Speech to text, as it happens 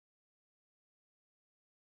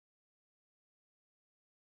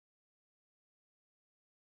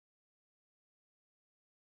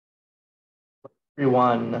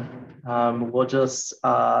Everyone. We'll just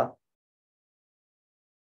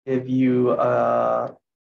give you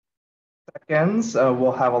seconds.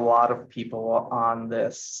 We'll have a lot of people on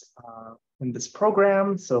this in this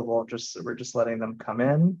program, so we're just letting them come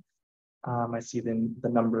in. I see the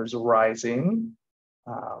numbers rising.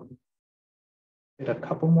 Wait a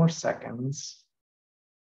couple more seconds.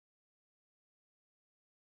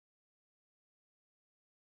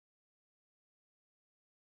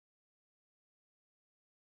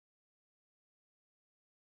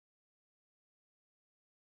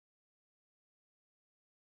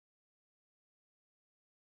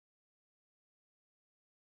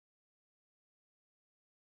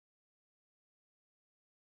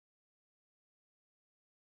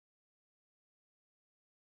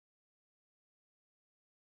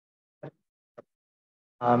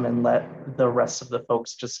 And let the rest of the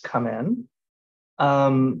folks just come in.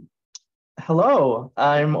 Hello,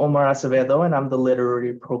 I'm Omar Acevedo, and I'm the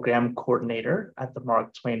Literary Program Coordinator at the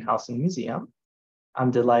Mark Twain House and Museum.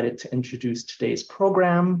 I'm delighted to introduce today's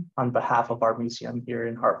program on behalf of our museum here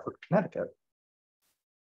in Hartford, Connecticut.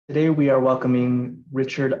 Today, we are welcoming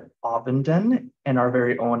Richard Ovenden and our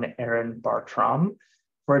very own Aaron Bartram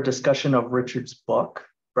for a discussion of Richard's book,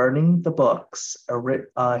 Burning the Books,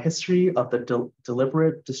 a history of the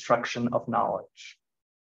deliberate destruction of knowledge.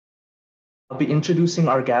 I'll be introducing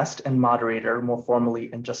our guest and moderator more formally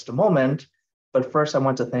in just a moment, but first I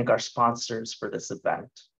want to thank our sponsors for this event.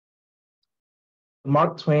 The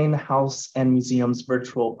Mark Twain House and Museum's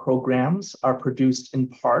virtual programs are produced in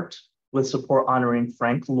part with support honoring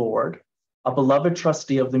Frank Lord, a beloved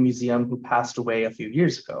trustee of the museum who passed away a few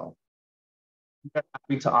years ago. We are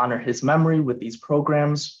happy to honor his memory with these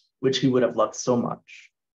programs, which he would have loved so much.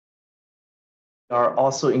 We are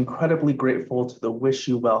also incredibly grateful to the Wish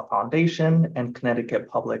You Well Foundation and Connecticut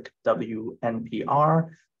Public WNPR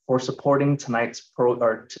for supporting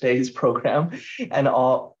today's program and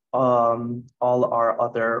all our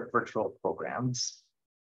other virtual programs.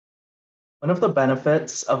 One of the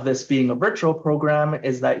benefits of this being a virtual program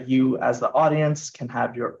is that you, as the audience, can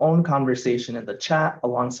have your own conversation in the chat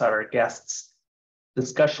alongside our guests'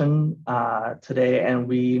 discussion today, and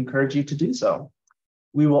we encourage you to do so.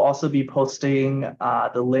 We will also be posting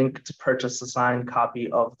the link to purchase a signed copy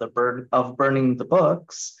of Burning the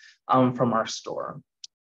Books from our store.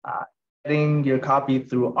 Getting your copy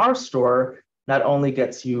through our store not only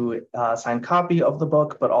gets you a signed copy of the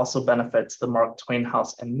book, but also benefits the Mark Twain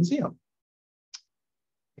House and Museum.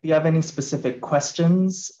 If you have any specific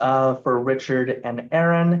questions for Richard and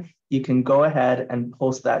Aaron, you can go ahead and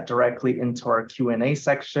post that directly into our Q&A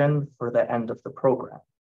section for the end of the program.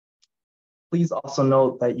 Please also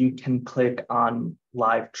note that you can click on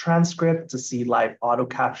live transcript to see live auto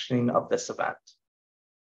captioning of this event.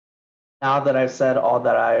 Now that I've said all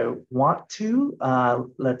that I want to,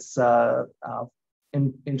 let's formally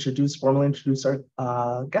introduce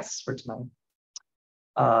our guests for tonight.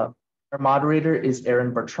 Our moderator is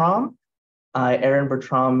Aaron Bartram. Aaron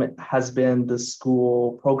Bartram has been the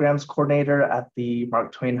school programs coordinator at the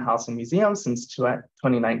Mark Twain House and Museum since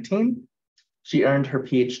 2019. She earned her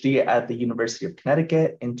PhD at the University of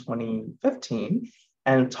Connecticut in 2015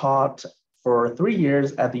 and taught for 3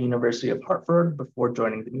 years at the University of Hartford before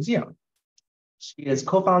joining the museum. She is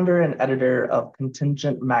co-founder and editor of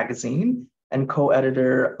Contingent Magazine and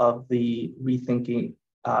co-editor of the Rethinking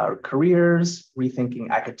Careers,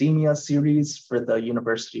 Rethinking Academia series for the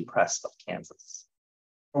University Press of Kansas.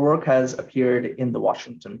 Her work has appeared in the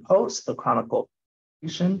Washington Post, the Chronicle,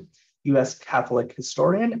 U.S. Catholic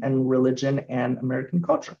Historian, and Religion and American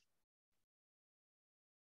Culture.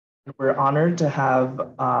 We're honored to have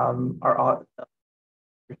our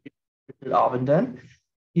Richard Ovenden.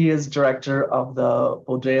 He is director of the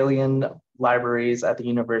Bodleian Libraries at the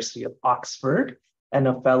University of Oxford and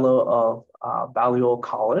a fellow of Balliol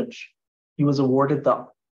College. He was awarded the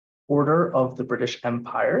Order of the British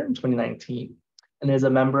Empire in 2019 and is a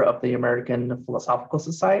member of the American Philosophical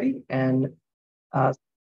Society and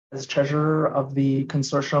as treasurer of the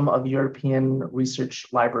Consortium of European Research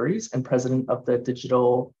Libraries and president of the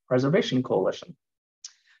Digital Preservation Coalition.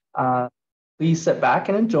 Please sit back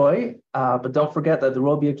and enjoy, but don't forget that there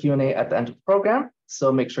will be a Q&A at the end of the program,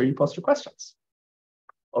 so make sure you post your questions.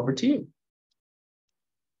 Over to you.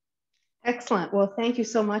 Excellent. Well, thank you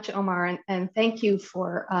so much, Omar, and thank you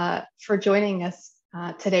for joining us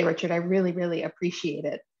today, Richard. I really, really appreciate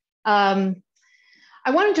it. I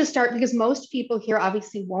wanted to start because most people here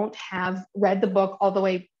obviously won't have read the book all the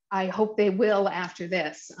way. I hope they will after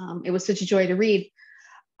this. It was such a joy to read.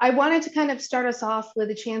 I wanted to kind of start us off with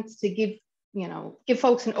a chance to give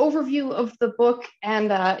folks an overview of the book.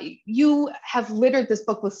 And you have littered this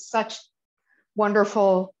book with such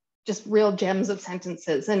wonderful, just real gems of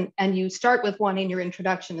sentences. And you start with one in your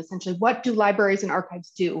introduction, essentially, what do libraries and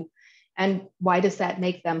archives do? And why does that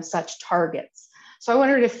make them such targets? So I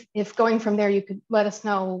wondered if going from there, you could let us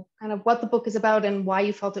know kind of what the book is about and why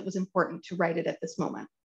you felt it was important to write it at this moment.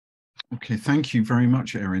 Okay, thank you very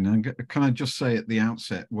much, Erin. And can I just say at the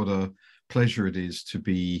outset what a pleasure it is to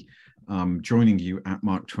be joining you at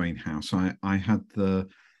Mark Twain House. I had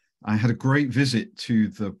a great visit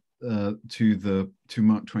to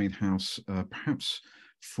Mark Twain House perhaps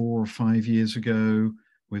 4 or 5 years ago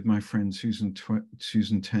with my friend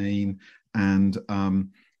Susan Tain, and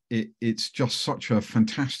it's just such a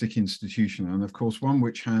fantastic institution, and of course one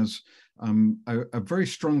which has a very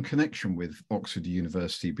strong connection with Oxford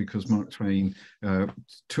University, because Mark Twain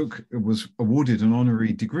was awarded an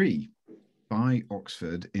honorary degree by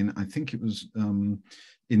Oxford in, I think it was in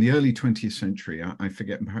the early 20th century, I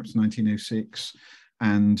forget, perhaps 1906.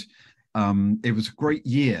 And it was a great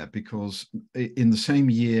year because in the same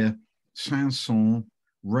year, Saint-Saëns,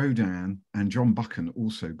 Rodin and John Buchan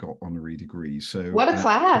also got honorary degrees. So what a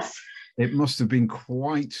class. It must have been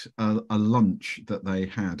quite a lunch that they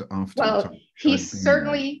had after. Well, he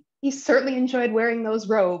certainly enjoyed wearing those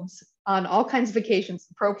robes on all kinds of occasions,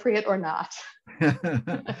 appropriate or not.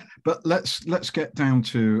 But let's get down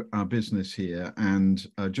to our business here, and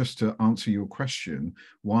just to answer your question,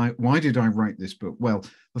 why did I write this book? Well,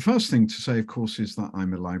 the first thing to say, of course, is that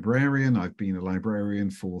I'm a librarian. I've been a librarian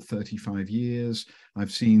for 35 years.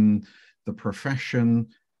 I've seen the profession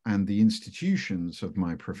and the institutions of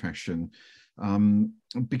my profession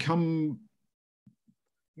become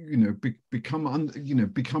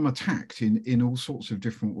attacked in all sorts of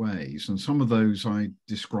different ways, and some of those I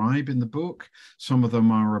describe in the book. Some of them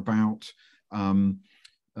are about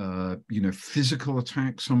physical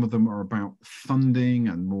attacks. Some of them are about funding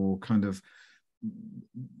and more kind of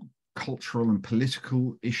cultural and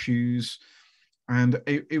political issues. And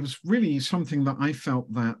it was really something that I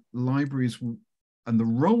felt that libraries and the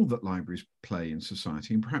role that libraries play in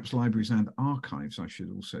society, and perhaps libraries and archives, I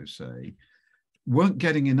should also say, weren't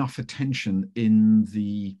getting enough attention in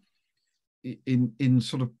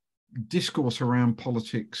sort of discourse around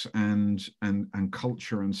politics and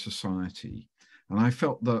culture and society. And I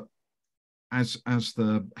felt that as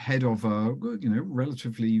the head of a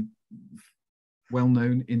relatively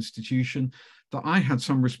well-known institution, that I had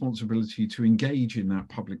some responsibility to engage in that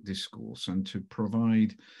public discourse and to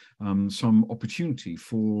provide some opportunity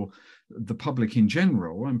for the public in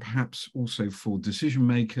general, and perhaps also for decision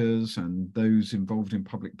makers and those involved in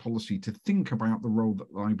public policy, to think about the role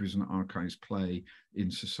that libraries and archives play in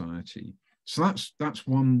society. So that's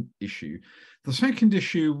one issue. The second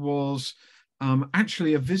issue was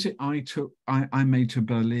actually a visit I made to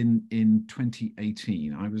Berlin in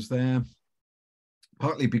 2018. I was there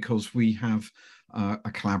partly because we have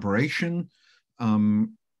a collaboration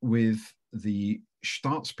with the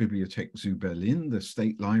Staatsbibliothek zu Berlin, the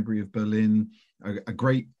State Library of Berlin, a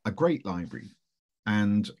great library.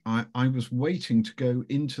 And I was waiting to go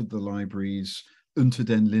into the library's Unter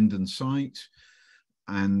den Linden site,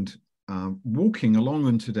 and walking along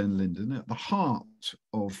Unter den Linden at the heart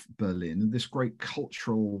of Berlin, this great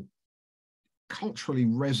culturally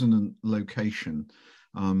resonant location,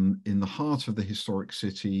 in the heart of the historic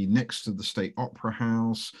city, next to the State Opera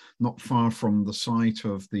House, not far from the site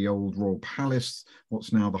of the old Royal Palace,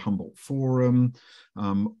 what's now the Humboldt Forum,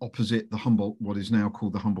 opposite the what is now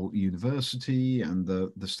called the Humboldt University and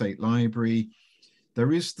the State Library.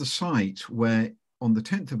 There is the site where, on the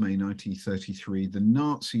 10th of May 1933, the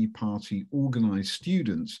Nazi Party organized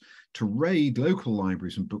students to raid local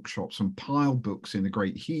libraries and bookshops and pile books in a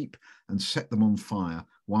great heap and set them on fire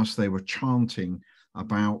whilst they were chanting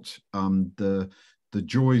about the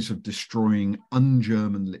joys of destroying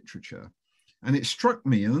un-German literature. And it struck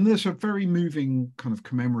me, and there's a very moving kind of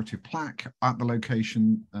commemorative plaque at the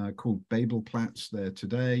location called Babelplatz there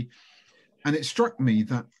today. And it struck me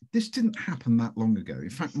that this didn't happen that long ago. In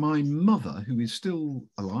fact, my mother, who is still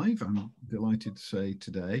alive, I'm delighted to say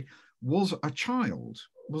today, was a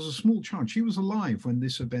small child. She was alive when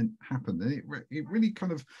this event happened. And it really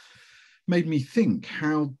kind of made me think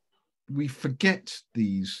how we forget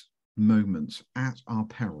these moments at our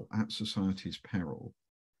peril, at society's peril.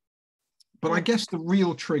 But I guess the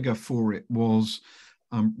real trigger for it was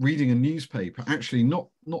reading a newspaper, actually not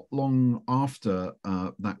long after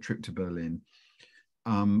that trip to Berlin,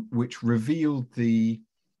 which revealed the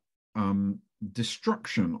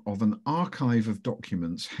destruction of an archive of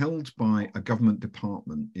documents held by a government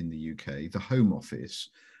department in the UK, the Home Office.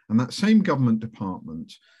 And that same government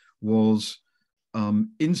department was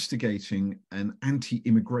instigating an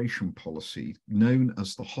anti-immigration policy known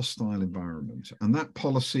as the hostile environment. And that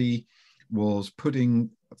policy was putting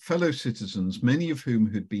fellow citizens, many of whom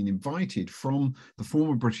had been invited from the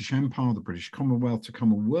former British Empire, the British Commonwealth, to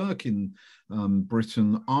come and work in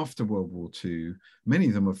Britain after World War II. Many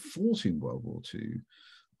of them have fought in World War II.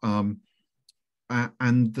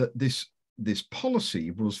 And that this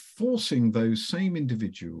policy was forcing those same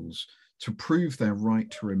individuals to prove their right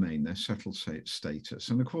to remain, their settled status.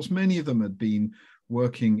 And of course, many of them had been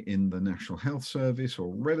working in the National Health Service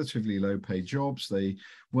or relatively low-paid jobs. They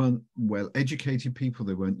weren't well-educated people.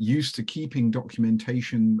 They weren't used to keeping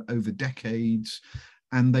documentation over decades,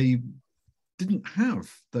 and they didn't have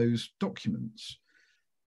those documents.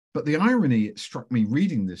 But the irony, it struck me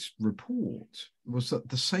reading this report, was that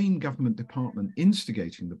the same government department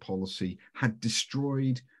instigating the policy had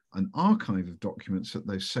destroyed an archive of documents that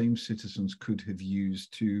those same citizens could have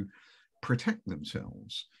used to protect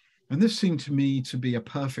themselves. And this seemed to me to be a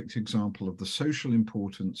perfect example of the social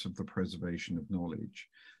importance of the preservation of knowledge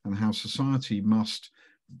and how society must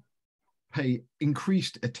pay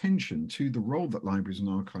increased attention to the role that libraries and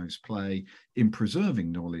archives play in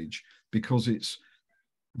preserving knowledge, because it's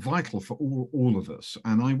vital for all of us.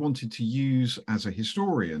 And I wanted to use, as a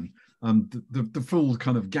historian, the full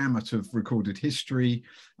kind of gamut of recorded history,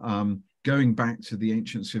 going back to the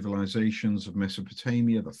ancient civilizations of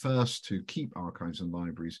Mesopotamia, the first to keep archives and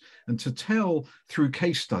libraries, and to tell through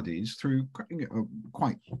case studies, through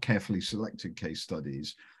quite carefully selected case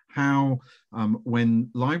studies, how when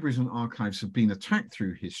libraries and archives have been attacked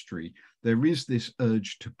through history, there is this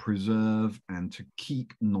urge to preserve and to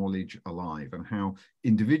keep knowledge alive, and how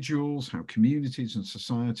individuals, how communities and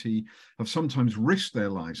society have sometimes risked their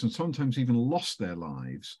lives and sometimes even lost their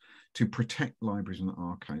lives to protect libraries and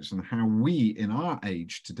archives, and how we in our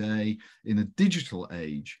age today, in a digital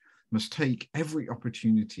age, must take every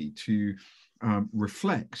opportunity to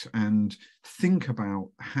reflect and think about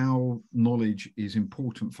how knowledge is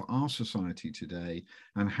important for our society today,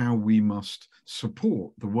 and how we must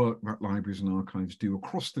support the work that libraries and archives do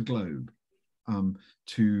across the globe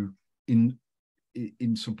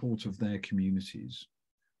in support of their communities.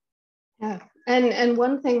 Yeah, and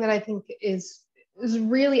one thing that I think is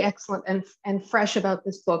really excellent and fresh about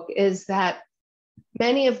this book is that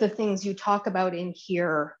many of the things you talk about in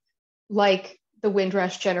here, like the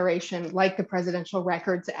Windrush generation, like the Presidential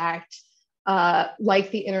Records Act, like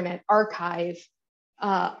the Internet Archive,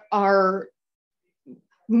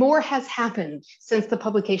 more has happened since the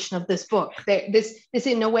publication of this book. This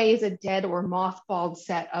in no way is a dead or mothballed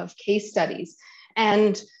set of case studies.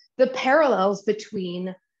 And the parallels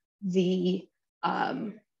between the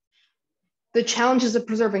challenges of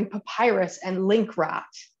preserving papyrus and link rot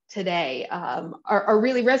today are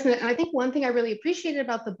really resonant. And I think one thing I really appreciated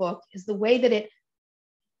about the book is the way that it,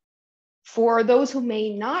 for those who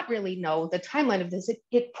may not really know the timeline of this,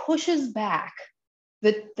 it pushes back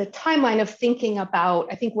the timeline of thinking about,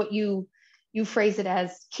 I think what you phrase it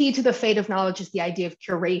as, key to the fate of knowledge is the idea of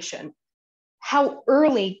curation. How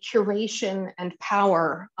early curation and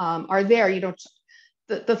power are there. You know,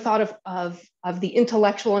 the thought of the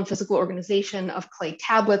intellectual and physical organization of clay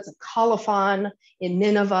tablets, of colophon in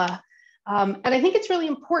Nineveh. And I think it's really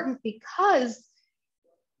important because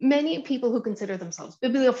many people who consider themselves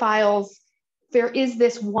bibliophiles, there is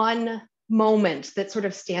this one moment that sort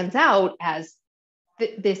of stands out as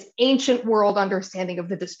this ancient world understanding of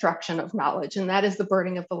the destruction of knowledge, and that is the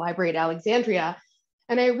burning of the library at Alexandria.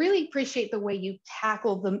 And I really appreciate the way you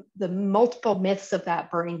tackle the multiple myths of that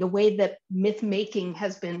burning, the way that myth making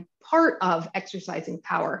has been part of exercising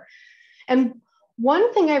power. And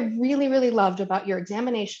one thing I really, really loved about your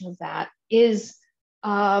examination of that is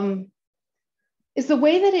the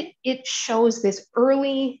way that it shows this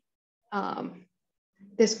early,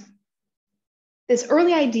 this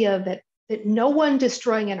early idea that no one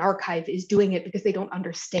destroying an archive is doing it because they don't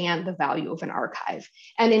understand the value of an archive.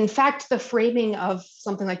 And in fact, the framing of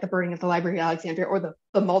something like the burning of the Library of Alexandria, or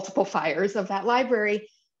the multiple fires of that library,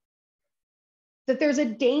 that there's a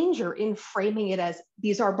danger in framing it as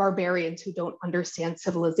these are barbarians who don't understand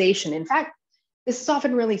civilization. In fact, this is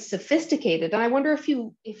often really sophisticated. And I wonder if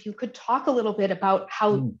you could talk a little bit about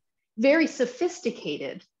how very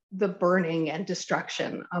sophisticated the burning and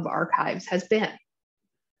destruction of archives has been.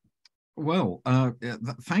 Well,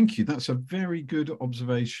 thank you. That's a very good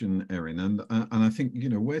observation, Erin. And I think, you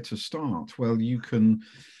know, where to start? Well, you can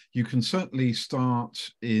certainly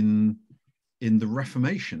start in the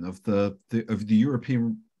Reformation of the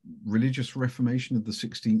European religious Reformation of the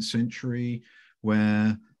 16th century,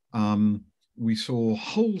 where we saw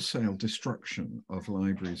wholesale destruction of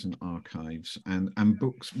libraries and archives and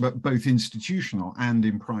books, but both institutional and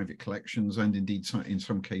in private collections, and indeed in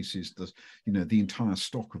some cases the entire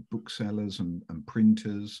stock of booksellers and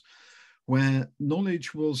printers, where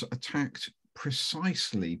knowledge was attacked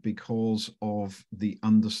precisely because of the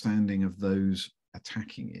understanding of those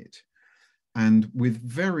attacking it, and with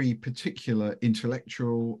very particular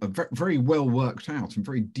intellectual, very well worked out and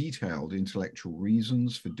very detailed intellectual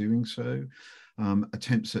reasons for doing so,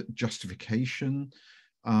 attempts at justification,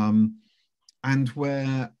 and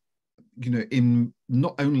where, in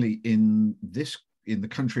not only in the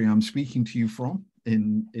country I'm speaking to you from,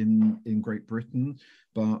 in Great Britain,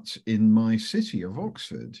 but in my city of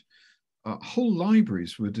Oxford, whole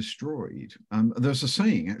libraries were destroyed. There's a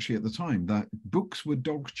saying actually at the time that books were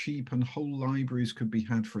dog cheap and whole libraries could be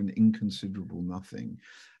had for an inconsiderable nothing.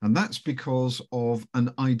 And that's because of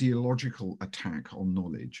an ideological attack on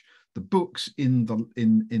knowledge. The books in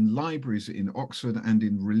libraries in Oxford and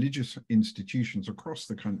in religious institutions across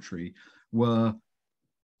the country were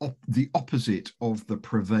the opposite of the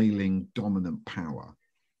prevailing dominant power.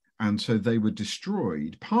 And so they were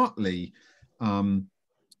destroyed partly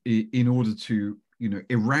in order to,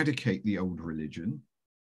 eradicate the old religion,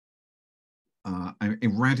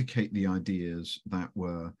 eradicate the ideas that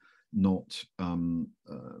were not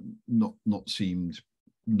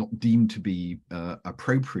deemed to be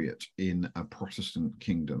appropriate in a Protestant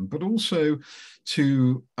kingdom, but also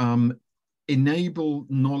to enable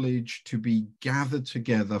knowledge to be gathered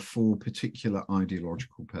together for particular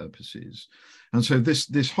ideological purposes. And so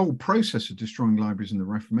this whole process of destroying libraries in the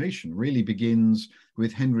Reformation really begins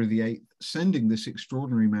with Henry VIII sending this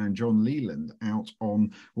extraordinary man, John Leland, out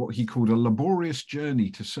on what he called a laborious journey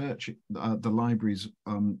to search the libraries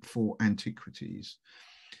for antiquities.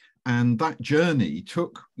 And that journey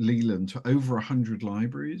took Leland to over 100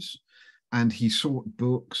 libraries, and he sought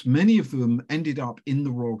books. Many of them ended up in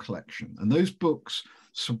the royal collection, and those books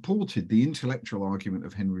supported the intellectual argument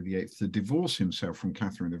of Henry VIII to divorce himself from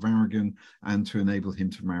Catherine of Aragon and to enable him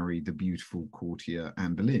to marry the beautiful courtier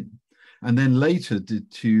Anne Boleyn, and then later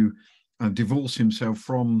to divorce himself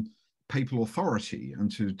from papal authority and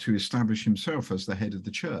to establish himself as the head of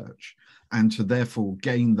the church, and to therefore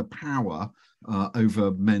gain the power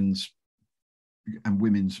over men's and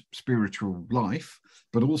women's spiritual life,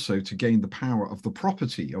 but also to gain the power of the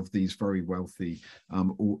property of these very wealthy,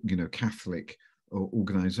 Catholic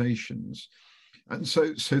organizations. And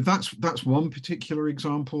so that's one particular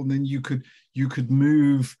example. And then you could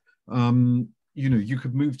move, you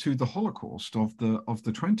could move to the Holocaust of the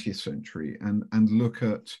 20th century and look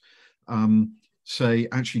at, say,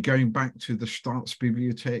 actually going back to the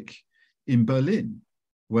Staatsbibliothek in Berlin,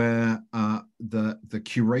 where the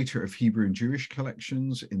curator of Hebrew and Jewish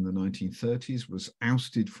collections in the 1930s was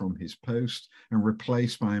ousted from his post and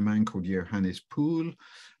replaced by a man called Johannes Poole.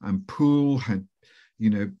 And Poole had,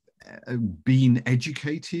 been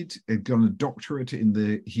educated, had done a doctorate in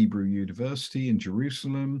the Hebrew University in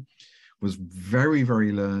Jerusalem, was very,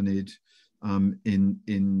 very learned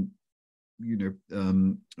in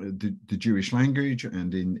the Jewish language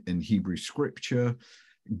and in Hebrew scripture,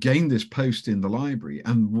 gained this post in the library,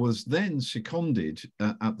 and was then seconded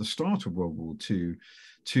at the start of World War II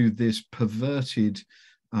to this perverted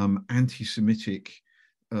anti-Semitic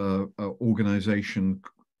organization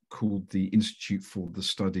called the Institute for the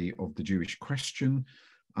Study of the Jewish Question.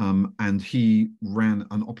 And he ran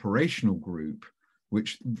an operational group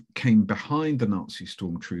which came behind the Nazi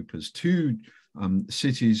stormtroopers to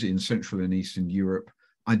cities in Central and Eastern Europe,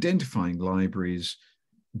 identifying libraries,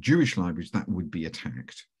 Jewish libraries that would be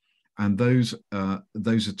attacked. And those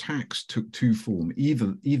attacks took two forms: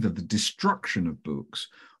 either the destruction of books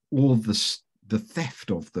or the theft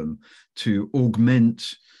of them to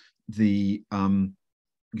augment the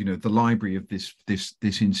library of this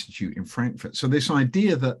institute in Frankfurt. So this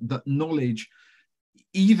idea that knowledge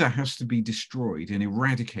either has to be destroyed and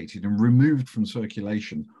eradicated and removed from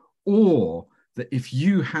circulation, or that if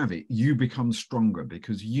you have it, you become stronger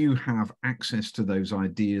because you have access to those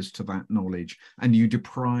ideas, to that knowledge, and you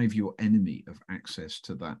deprive your enemy of access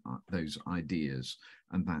to those ideas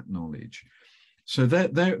and that knowledge. So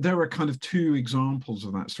there are kind of two examples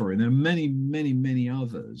of that story. And there are many, many, many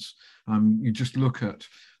others. You just look at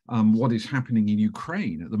what is happening in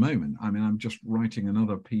Ukraine at the moment. I mean, I'm just writing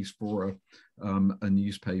another piece for a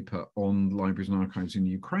newspaper on libraries and archives in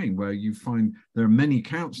Ukraine, where you find there are many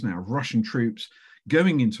accounts now of Russian troops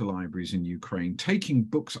going into libraries in Ukraine, taking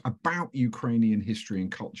books about Ukrainian history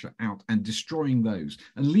and culture out and destroying those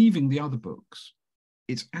and leaving the other books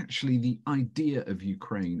It's actually the idea of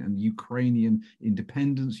Ukraine and Ukrainian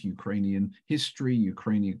independence, Ukrainian history,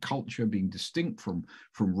 Ukrainian culture being distinct from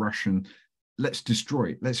Russian. Let's destroy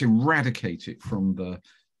it. Let's eradicate it from the,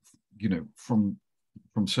 from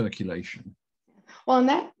circulation. Well, and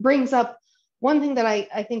that brings up one thing that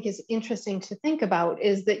I think is interesting to think about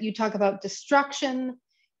is that you talk about destruction,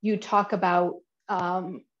 you talk about,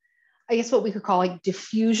 I guess what we could call like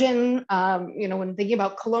diffusion. When thinking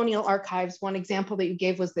about colonial archives, one example that you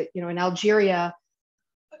gave was that, in Algeria,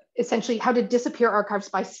 essentially how to disappear archives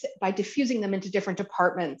by diffusing them into different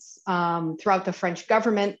departments throughout the French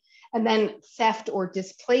government, and then theft or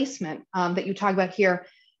displacement that you talk about here,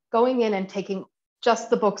 going in and taking just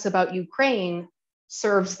the books about Ukraine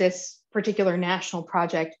serves this particular national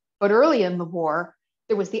project. But early in the war,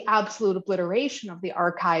 there was the absolute obliteration of the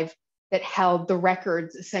archive that held the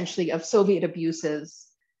records essentially of Soviet abuses.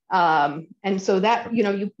 And so that,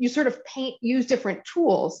 you sort of use different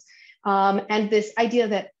tools. And this idea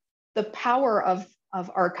that the power of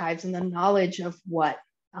archives and the knowledge of what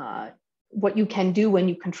you can do when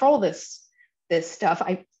you control this stuff.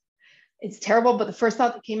 It's terrible, but the first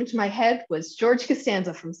thought that came into my head was George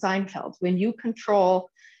Costanza from Seinfeld. When you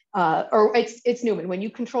control, or it's Newman, when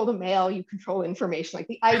you control the mail, you control information. Like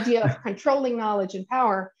the idea of controlling knowledge and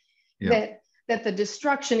power, that the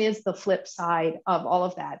destruction is the flip side of all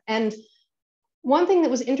of that. And one thing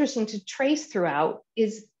that was interesting to trace throughout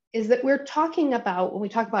is that we're talking about, when we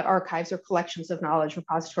talk about archives or collections of knowledge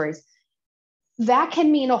repositories, that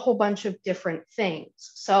can mean a whole bunch of different things.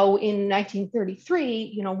 So in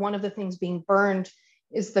 1933, one of the things being burned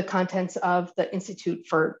is the contents of the Institute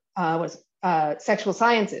for Sexual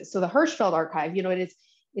Sciences. So the Hirschfeld archive,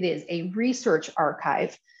 it is a research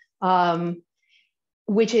archive,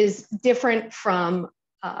 which is different from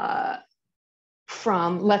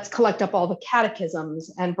let's collect up all the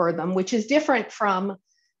catechisms and burn them, which is different from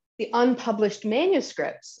the unpublished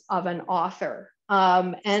manuscripts of an author.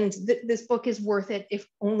 And this book is worth it, if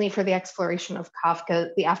only for the exploration of Kafka,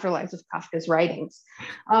 the afterlives of Kafka's writings.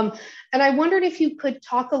 And I wondered if you could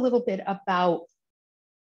talk a little bit about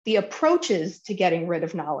the approaches to getting rid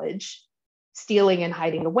of knowledge, stealing and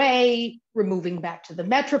hiding away, removing back to the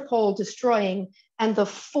metropole, destroying, and the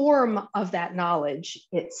form of that knowledge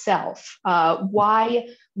itself. Why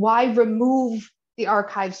remove the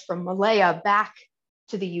archives from Malaya back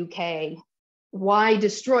to the UK? Why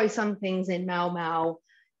destroy some things in Mau Mau?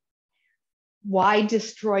 Why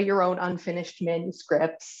destroy your own unfinished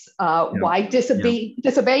manuscripts? Why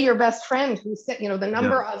disobey your best friend who said, the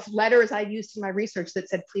number of letters I've used in my research that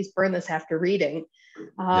said, please burn this after reading.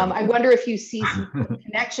 I wonder if you see some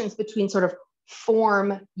connections between sort of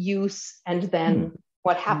form, use, and then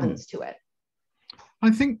what happens to it. I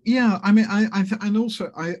think, I mean, I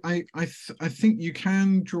think you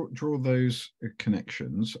can draw those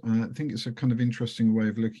connections. I think it's a kind of interesting way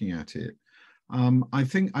of looking at it.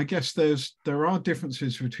 I guess there are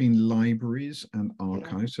differences between libraries and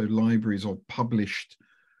archives. So libraries are published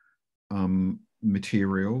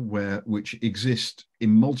material which exist in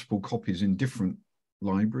multiple copies in different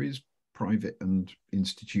libraries, private and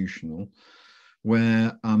institutional,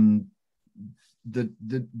 where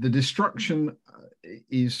the destruction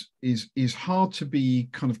is hard to be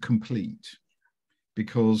kind of complete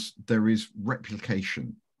because there is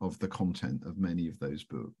replication of the content of many of those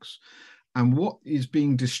books. And what is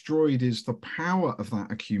being destroyed is the power of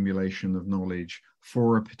that accumulation of knowledge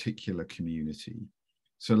for a particular community.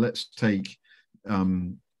 So let's take,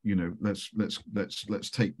 let's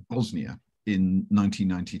take Bosnia in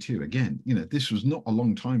 1992. Again, this was not a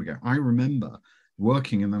long time ago. I remember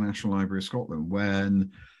working in the National Library of Scotland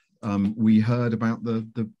when we heard about the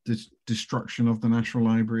destruction of the National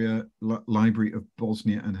Library of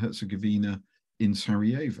Bosnia and Herzegovina in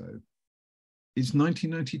Sarajevo. It's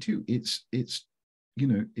 1992. It's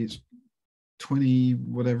 20,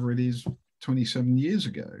 whatever it is, 27 years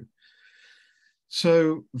ago.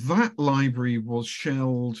 So that library was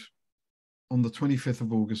shelled on the 25th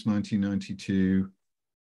of August, 1992.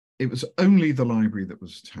 It was only the library that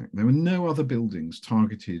was attacked. There were no other buildings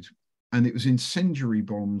targeted, and it was incendiary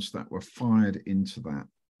bombs that were fired into that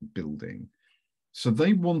building. So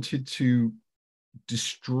they wanted to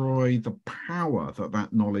destroy the power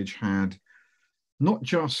that knowledge had, not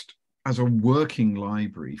just as a working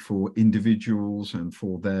library for individuals and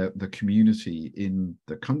for the community in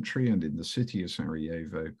the country and in the city of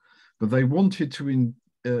Sarajevo, but they wanted to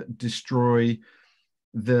destroy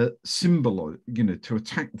the symbol, to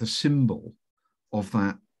attack the symbol of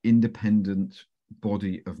that independent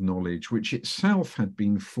body of knowledge, which itself had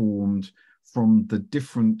been formed from the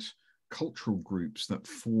different cultural groups that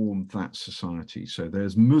formed that society. So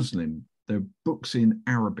there's Muslim There are books in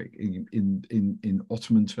Arabic, in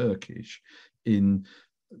Ottoman Turkish, in,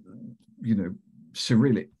 you know,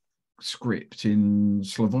 Cyrillic script, in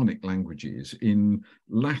Slavonic languages, in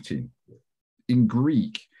Latin, in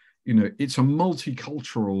Greek. You know, it's a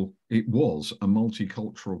multicultural, it was a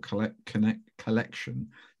multicultural collection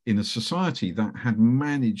in a society that had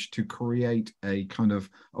managed to create a kind of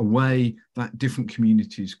a way that different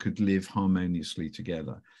communities could live harmoniously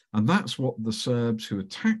together. And that's what the Serbs who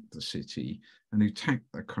attacked the city and who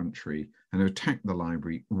attacked the country and who attacked the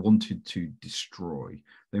library wanted to destroy.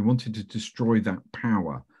 They wanted to destroy that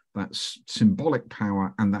power, that symbolic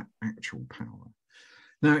power and that actual power.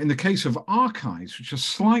 Now, in the case of archives, which are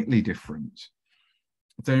slightly different,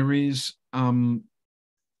 there is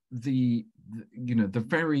the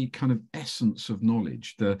very kind of essence of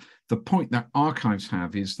knowledge. The point that archives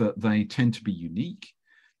have is that they tend to be unique.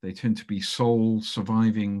 They tend to be sole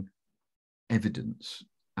surviving evidence,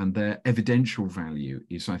 and their evidential value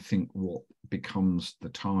is, I think, what becomes the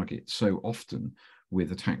target so often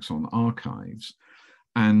with attacks on archives.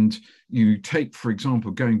 And you take, for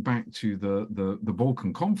example, going back to the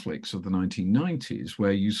Balkan conflicts of the 1990s,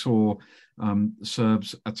 where you saw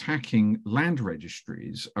Serbs attacking land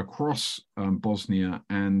registries across Bosnia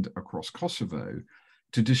and across Kosovo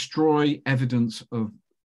to destroy evidence of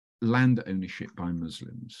land ownership by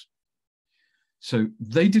Muslims. So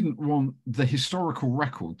they didn't want the historical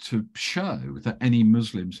record to show that any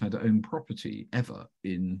Muslims had owned property ever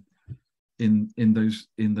in those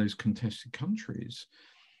contested countries.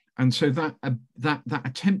 And so that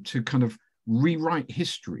attempt to kind of rewrite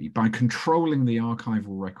history by controlling the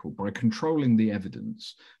archival record, by controlling the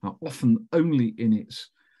evidence, often only in its,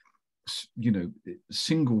 you know,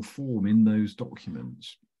 single form in those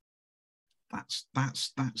documents.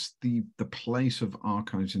 That's the place of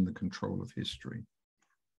archives in the control of history.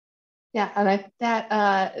 Yeah, and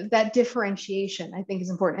that differentiation, I think, is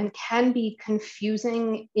important and can be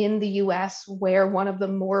confusing in the US, where one of the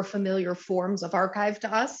more familiar forms of archive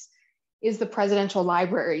to us is the presidential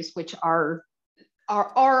libraries, which are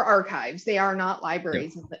archives. They are not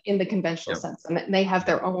libraries in the conventional sense, and they have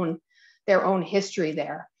their own history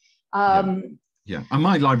there. And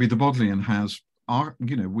my library, the Bodleian, has,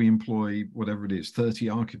 you know, we employ whatever it is, 30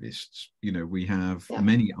 archivists. You know, we have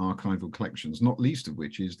many archival collections, not least of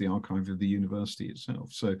which is the archive of the university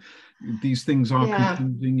itself. So these things are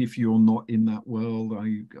confusing. If you're not in that world,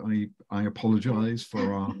 I apologize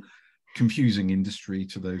for our confusing industry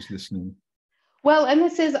to those listening. Well, and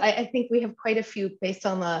this is, I think we have quite a few based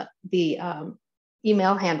on the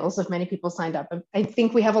email handles of many people signed up. I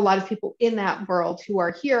think we have a lot of people in that world who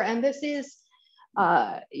are here. And this is,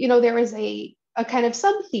 you know, there is a kind of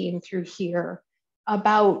sub-theme through here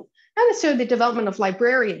about not necessarily the development of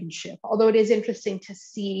librarianship, although it is interesting to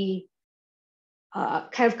see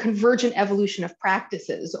kind of convergent evolution of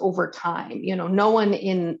practices over time. You know, no one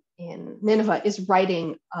in Nineveh is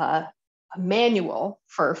writing a manual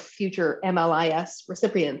for future MLIS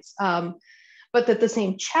recipients, but that the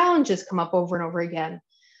same challenges come up over and over again.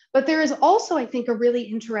 But there is also, I think, a really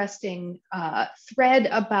interesting thread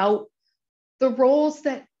about the roles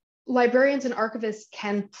that librarians and archivists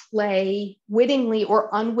can play wittingly or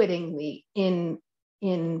unwittingly in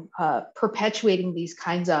perpetuating these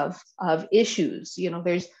kinds of issues. You know,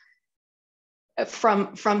 there's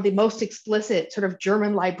from the most explicit sort of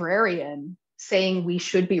German librarian saying we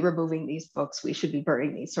should be removing these books, we should be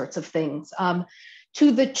burning these sorts of things,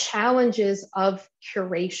 to the challenges of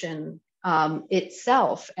curation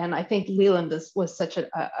itself. And I think Leland was such an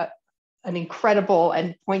incredible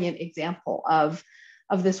and poignant example of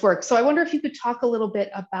this work. So I wonder if you could talk a little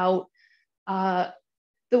bit about the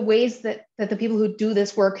ways that the people who do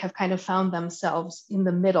this work have kind of found themselves in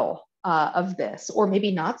the middle of this, or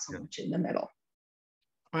maybe not so much in the middle.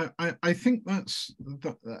 I think that's,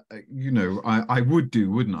 you know, I would do,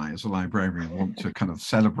 wouldn't I, as a librarian, want to kind of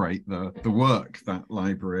celebrate the work that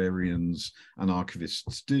librarians and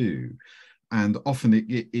archivists do. And often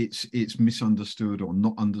it's misunderstood or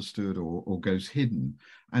not understood or goes hidden.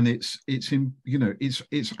 And it's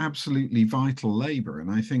absolutely vital labor. And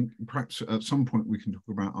I think perhaps at some point we can talk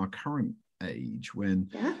about our current age when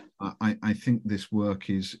I think this work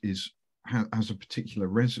has a particular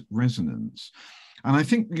resonance. And I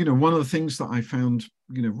think, you know, one of the things that I found,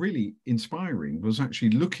 you know, really inspiring was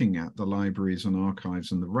actually looking at the libraries and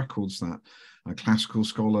archives and the records that classical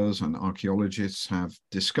scholars and archaeologists have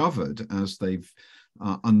discovered as they've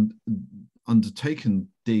undertaken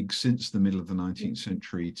digs since the middle of the 19th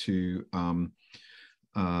century to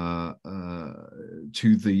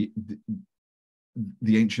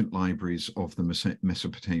the ancient libraries of the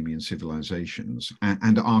Mesopotamian civilizations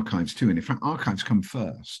and archives too. And in fact, archives come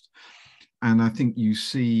first. I think you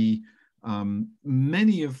see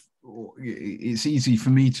many of, it's easy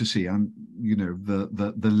for me to see, you know,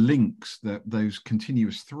 the links, that those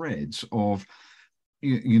continuous threads of,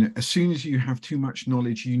 you know, as soon as you have too much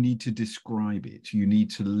knowledge, you need to describe it, you need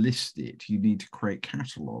to list it, you need to create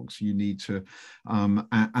catalogs, you need to,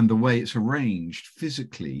 and the way it's arranged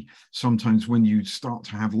physically, sometimes when you start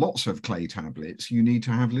to have lots of clay tablets, you need to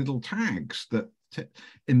have little tags that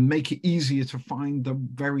and make it easier to find the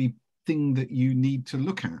very thing that you need to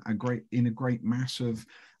look at in a great mass of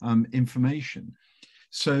information.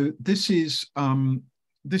 So this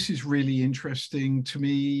is really interesting to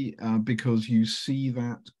me, because you see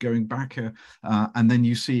that going back, and then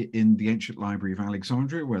you see it in the ancient library of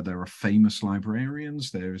Alexandria, where there are famous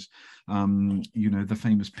librarians. There's, you know, the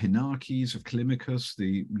famous Pinakes of Callimachus,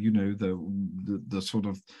 you know, the sort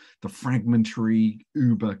of the fragmentary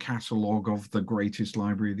Uber catalogue of the greatest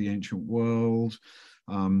library of the ancient world.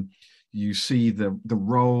 You see the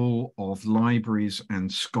role of libraries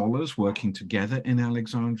and scholars working together in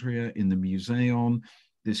Alexandria, in the Museum,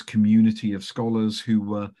 this community of scholars who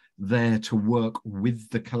were there to work with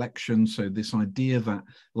the collection. So this idea that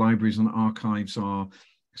libraries and archives are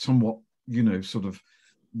somewhat, you know, sort of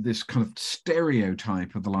this kind of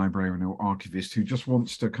stereotype of the librarian or archivist who just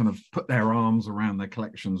wants to kind of put their arms around their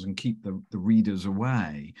collections and keep the readers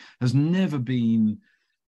away, has never been,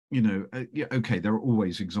 you know, yeah, okay, there are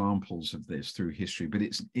always examples of this through history, but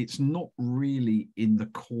it's not really in the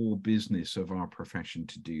core business of our profession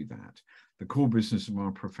to do that. The core business of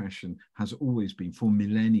our profession has always been, for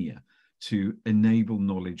millennia, to enable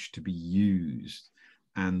knowledge to be used.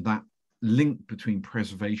 And that link between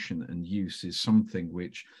preservation and use is something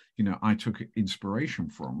which, you know, I took inspiration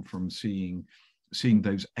from seeing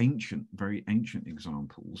those very ancient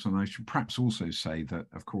examples. And I should perhaps also say that,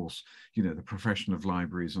 of course, you know, the profession of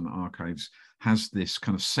libraries and archives has this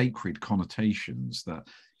kind of sacred connotations that,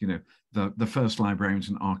 you know, the first librarians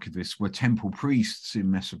and archivists were temple priests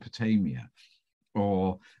in Mesopotamia,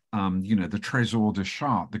 or you know, the Trésor des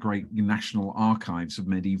Chartes, the great national archives of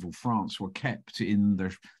medieval France, were kept in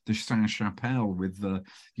the Sainte-Chapelle with the,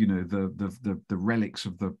 you know, the relics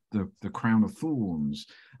of the crown of thorns.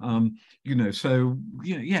 You know, so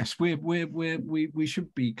you know, yes, we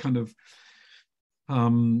should be kind of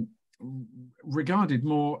regarded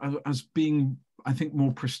more as being, I think,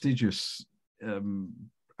 more prestigious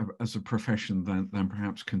as a profession than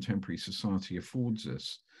perhaps contemporary society affords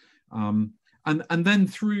us. And then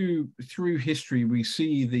through history, we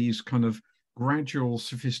see these kind of gradual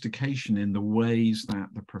sophistication in the ways that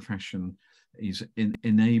the profession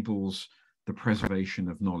enables the preservation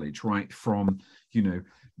of knowledge, right from, you know,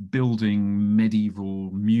 building medieval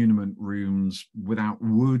muniment rooms without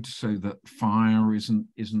wood so that fire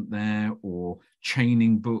isn't there, or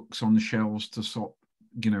chaining books on the shelves to stop,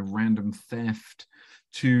 you know, random theft,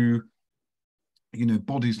 to, you know,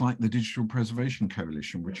 bodies like the Digital Preservation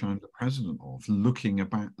Coalition, which I'm the president of, looking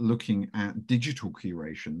at digital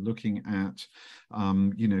curation, looking at,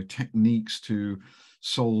 you know, techniques to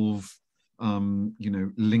solve, you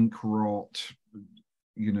know, link rot,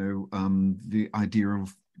 you know, the idea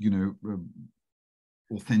of, you know,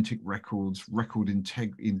 authentic records,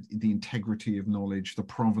 the integrity of knowledge, the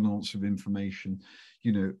provenance of information.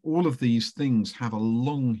 You know, all of these things have a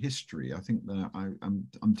long history. I think that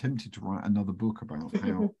I'm tempted to write another book about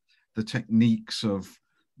how the techniques of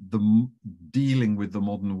dealing with the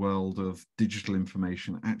modern world of digital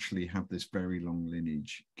information actually have this very long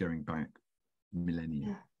lineage going back millennia.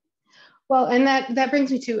 Yeah. Well, and that brings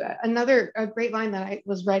me to a great line that I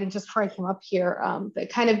was writing just before I came up here, that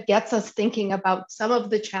kind of gets us thinking about some of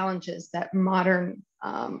the challenges that modern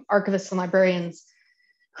archivists and librarians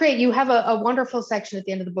create. You have a wonderful section at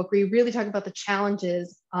the end of the book where you really talk about the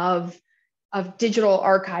challenges of digital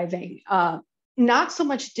archiving, not so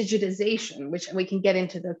much digitization, which we can get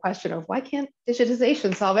into the question of why can't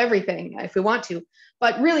digitization solve everything if we want to,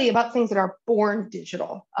 but really about things that are born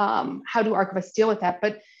digital. How do archivists deal with that?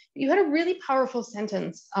 But you had a really powerful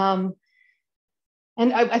sentence, and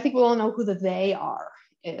I think we'll all know who the they are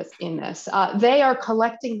is in this. They are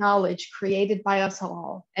collecting knowledge created by us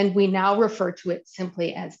all, and we now refer to it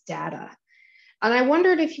simply as data. And I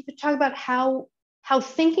wondered if you could talk about how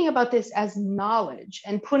thinking about this as knowledge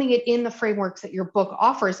and putting it in the frameworks that your book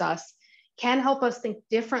offers us can help us think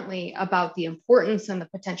differently about the importance and the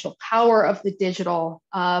potential power of the digital,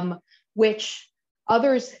 which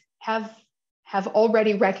others have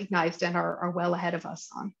already recognized and are well ahead of us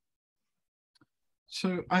on.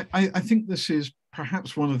 So I think this is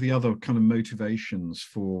perhaps one of the other kind of motivations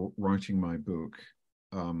for writing my book,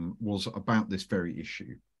 was about this very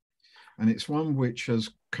issue. And it's one which has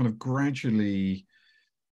kind of gradually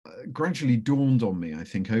gradually dawned on me, I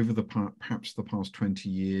think, over perhaps the past 20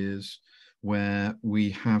 years, where we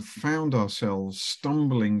have found ourselves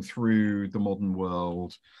stumbling through the modern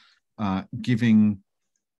world, giving,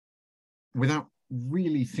 without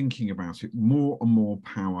really thinking about it, more and more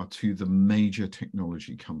power to the major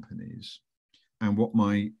technology companies. And what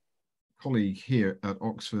my colleague here at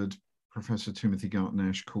Oxford, Professor Timothy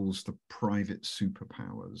Garton-Ash, calls the private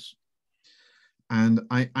superpowers. And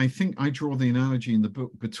I think I draw the analogy in the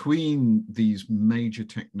book between these major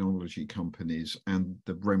technology companies and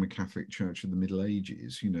the Roman Catholic Church of the Middle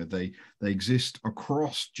Ages. You know, they exist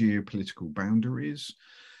across geopolitical boundaries.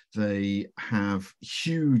 They have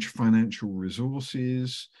huge financial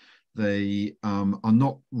resources. They are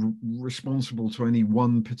not responsible to any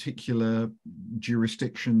one particular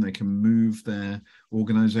jurisdiction. They can move their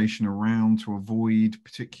organization around to avoid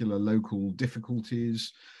particular local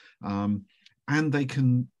difficulties. And they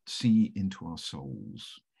can see into our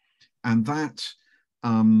souls. And that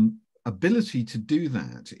ability to do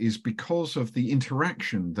that is because of the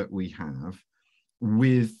interaction that we have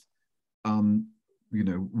with, you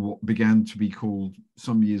know, what began to be called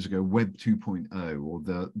some years ago Web 2.0, or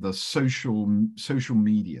the social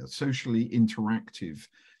media, socially interactive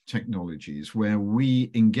technologies, where we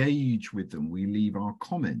engage with them, we leave our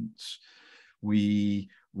comments, we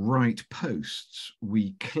write posts,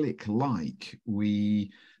 we click like, we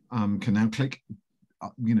can now click,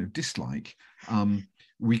 you know, dislike.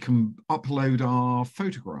 We can upload our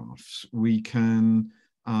photographs. We can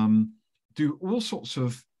do all sorts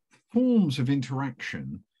of forms of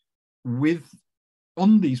interaction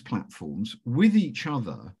on these platforms with each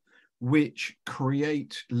other, which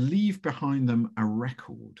leave behind them a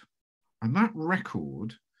record. And that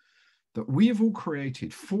record that we have all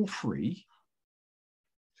created for free,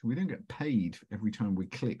 so we don't get paid every time we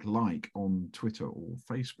click like on Twitter or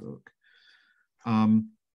Facebook.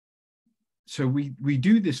 So we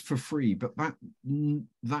do this for free, but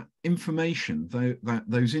that information,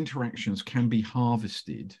 those interactions can be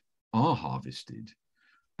are harvested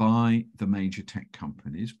by the major tech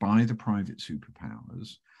companies, by the private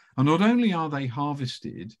superpowers. And not only are they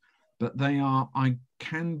harvested, but they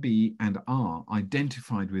can be and are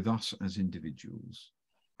identified with us as individuals.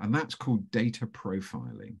 And that's called data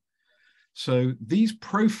profiling. So these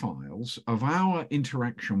profiles of our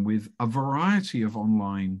interaction with a variety of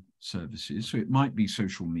online services, so it might be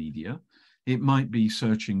social media, it might be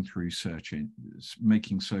searching through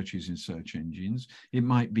making searches in search engines, it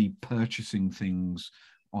might be purchasing things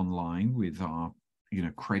online with our, you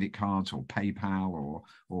know, credit cards or PayPal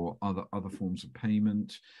or other forms of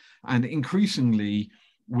payment, and increasingly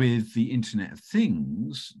with the Internet of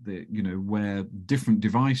Things, you know, where different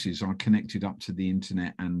devices are connected up to the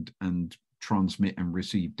internet and transmit and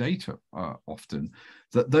receive data often,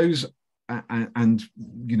 that those and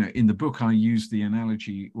you know, in the book I use the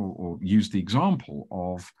analogy or use the example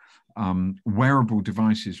of wearable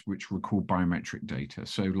devices which record biometric data.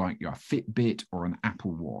 So like your Fitbit or an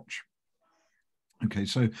Apple Watch. Okay,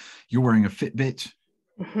 so you're wearing a Fitbit.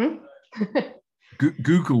 Mm-hmm.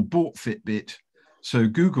 Google bought Fitbit. So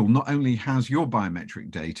Google not only has your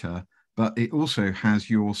biometric data, but it also has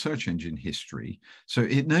your search engine history. So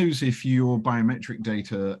it knows if your biometric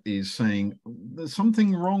data is saying there's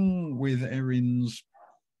something wrong with Erin's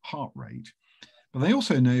heart rate. But they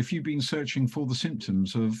also know if you've been searching for the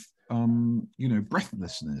symptoms of, you know,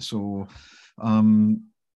 breathlessness or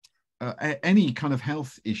any kind of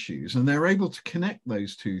health issues. And they're able to connect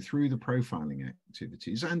those two through the profiling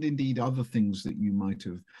activities and indeed other things that you might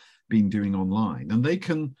have been doing online. And they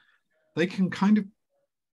can kind of,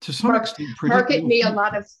 to some extent, market me a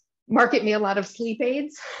lot of sleep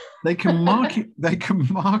aids. They can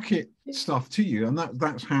market stuff to you, and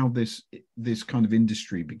that's how this kind of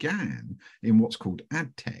industry began in what's called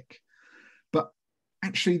ad tech. But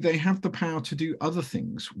actually, they have the power to do other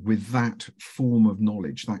things with that form of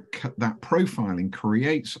knowledge. That profiling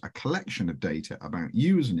creates a collection of data about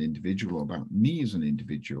you as an individual, about me as an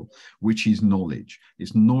individual, which is knowledge.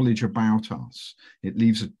 It's knowledge about us.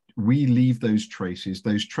 We leave those traces.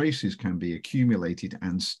 Those traces can be accumulated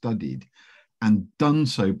and studied, and done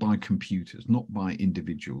so by computers, not by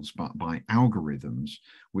individuals, but by algorithms,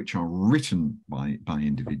 which are written by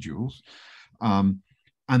individuals. And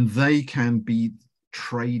they can be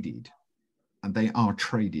traded, and they are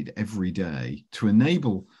traded every day to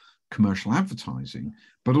enable commercial advertising,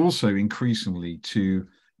 but also increasingly to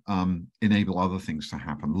enable other things to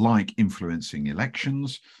happen, like influencing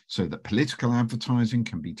elections, so that political advertising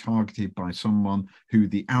can be targeted by someone who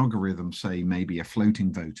the algorithms say may be a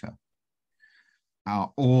floating voter,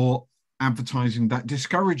 or advertising that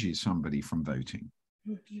discourages somebody from voting.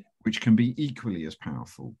 which can be equally as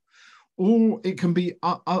powerful. Or it can be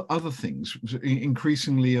other things.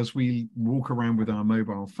 Increasingly, as we walk around with our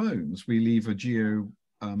mobile phones, we leave a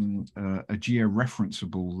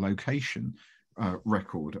geo-referenceable location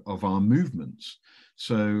record of our movements.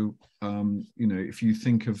 So, you know, if you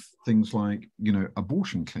think of things like, you know,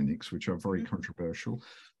 abortion clinics, which are very controversial,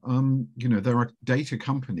 you know, there are data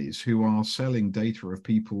companies who are selling data of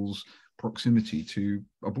people's proximity to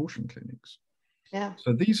abortion clinics. Yeah.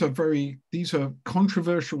 So these are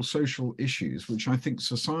controversial social issues, which I think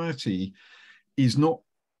society is not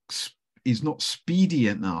speedy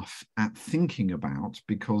enough at thinking about,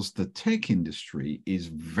 because the tech industry is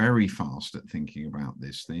very fast at thinking about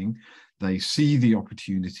this thing. They see the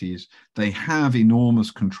opportunities. They have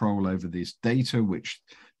enormous control over this data, which,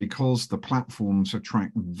 because the platforms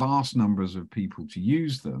attract vast numbers of people to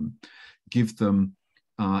use them, give them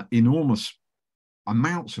enormous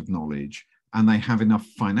amounts of knowledge, and they have enough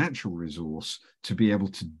financial resource to be able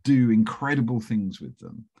to do incredible things with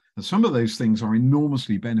them. And some of those things are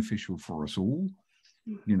enormously beneficial for us all.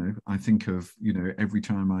 You know, I think of, you know, every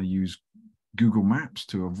time I use Google Maps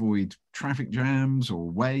to avoid traffic jams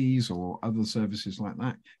or Waze or other services like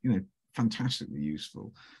that, you know, fantastically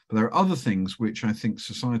useful. But there are other things which I think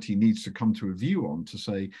society needs to come to a view on, to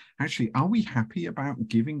say, actually, are we happy about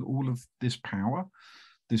giving all of this power,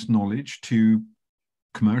 this knowledge, to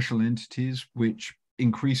commercial entities which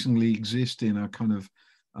increasingly exist in a kind of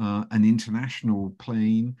an international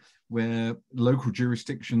plane where local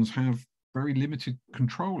jurisdictions have very limited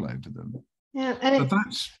control over them? Yeah, and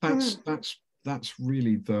that's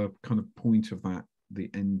really the kind of point of that, the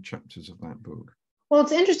end chapters of that book. Well,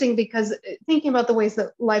 it's interesting because thinking about the ways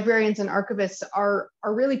that librarians and archivists are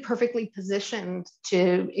really perfectly positioned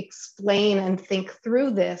to explain and think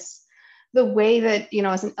through this, the way that, you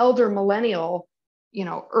know, as an elder millennial, you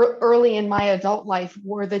know, early in my adult life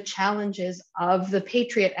were the challenges of the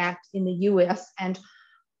Patriot Act in the US. And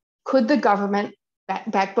could the government,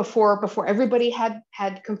 back before everybody had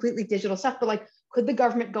completely digital stuff, but like, could the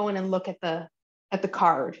government go in and look at the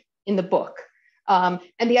card in the book? And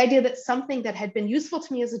the idea that something that had been useful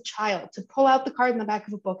to me as a child, to pull out the card in the back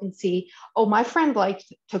of a book and see, oh, my friend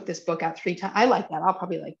took this book out 3 times. I like that. I'll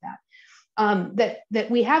probably like that. That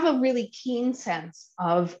we have a really keen sense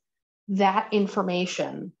of that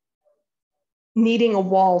information needing a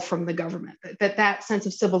wall from the government, that sense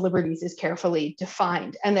of civil liberties is carefully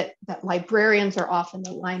defined, and that librarians are often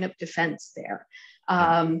the line of defense there.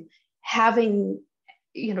 Having,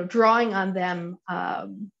 you know, drawing on them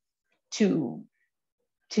to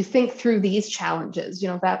think through these challenges, you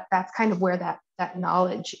know, that's kind of where that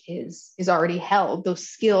knowledge is already held, those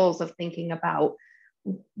skills of thinking about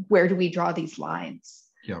where do we draw these lines.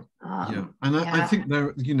 Yeah, and I think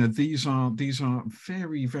there, you know, these are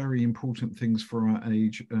very, very important things for our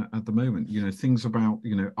age at the moment. You know, things about,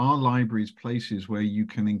 you know, our libraries, places where you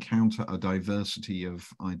can encounter a diversity of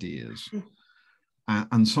ideas,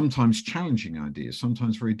 and sometimes challenging ideas,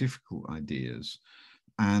 sometimes very difficult ideas.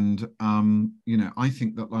 And you know, I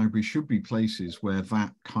think that libraries should be places where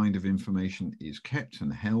that kind of information is kept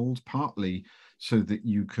and held, partly so that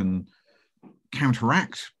you can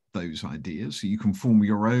counteract those ideas, so you can form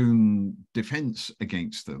your own defense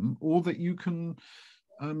against them, or that you can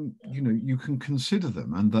you know, you can consider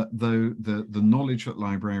them, and that the knowledge that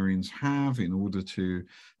librarians have in order to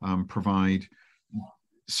provide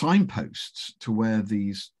signposts to where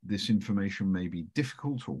this information may be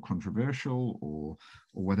difficult or controversial or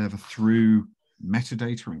whatever, through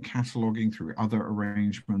metadata and cataloging, through other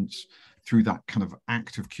arrangements, through that kind of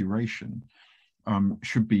act of curation,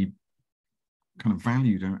 should be kind of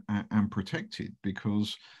valued and protected,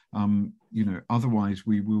 because you know, otherwise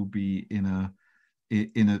we will be in a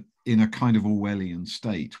kind of Orwellian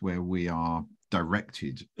state where we are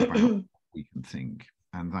directed about what we can think,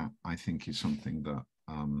 and that, I think, is something that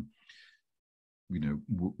you know,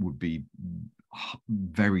 would be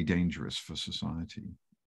very dangerous for society,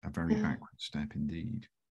 a very backward step indeed.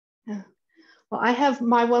 Yeah. Well, I have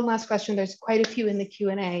my one last question. There's quite a few in the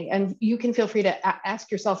Q&A, and you can feel free to ask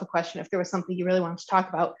yourself a question if there was something you really wanted to talk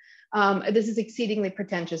about. This is exceedingly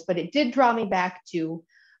pretentious, but it did draw me back to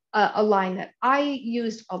a line that I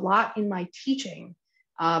used a lot in my teaching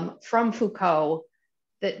from Foucault,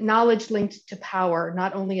 that knowledge linked to power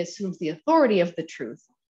not only assumes the authority of the truth,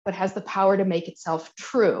 but has the power to make itself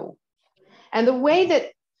true. And the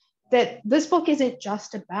way that this book isn't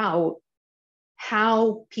just about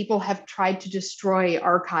how people have tried to destroy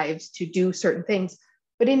archives to do certain things,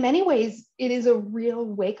 but in many ways, it is a real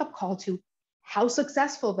wake-up call to how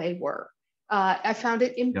successful they were. I found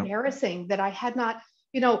it embarrassing that I had not,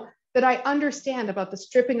 you know, that I understand about the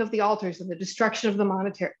stripping of the altars and the destruction of the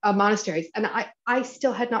monasteries. And I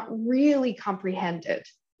still had not really comprehended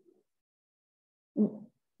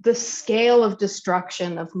the scale of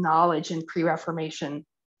destruction of knowledge in pre-Reformation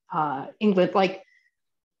England, like,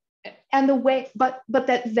 and the way, but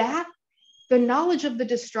that the knowledge of the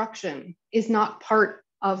destruction is not part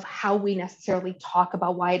of how we necessarily talk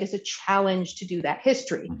about why it is a challenge to do that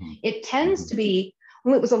history. Mm-hmm. It tends to be,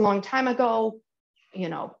 well, it was a long time ago, you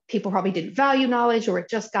know, people probably didn't value knowledge, or it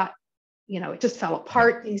just got, you know, it just fell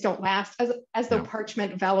apart. Yeah. Things don't last, as though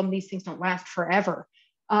parchment, vellum, these things don't last forever.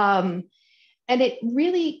 And it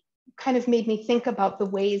really kind of made me think about the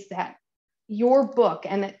ways that your book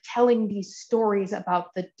and that telling these stories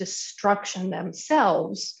about the destruction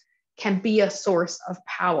themselves can be a source of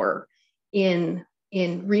power in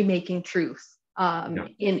remaking truth,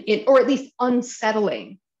 in or at least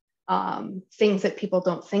unsettling things that people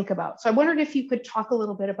don't think about. So I wondered if you could talk a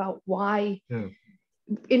little bit about why,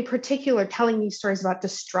 in particular, telling these stories about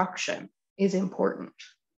destruction is important.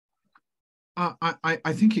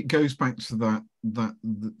 I think it goes back to that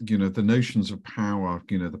you know, the notions of power,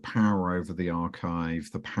 you know, the power over the archive,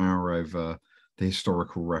 the power over the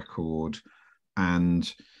historical record,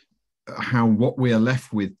 and how what we are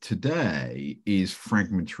left with today is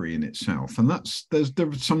fragmentary in itself. And there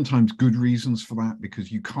are sometimes good reasons for that,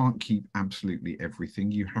 because you can't keep absolutely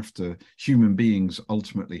everything. You have to, human beings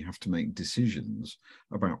ultimately have to make decisions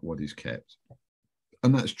about what is kept.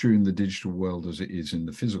 And that's true in the digital world as it is in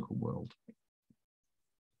the physical world.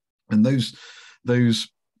 And those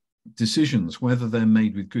decisions, whether they're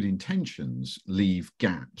made with good intentions, leave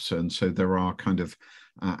gaps. And so there are kind of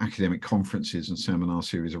academic conferences and seminar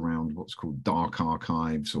series around what's called dark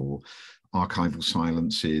archives or archival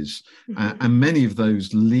silences. And many of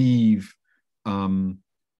those leave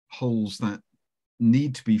holes that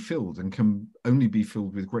need to be filled and can only be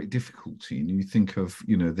filled with great difficulty. And you think of,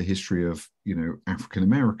 you know, the history of, you know, African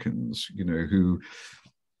Americans, you know,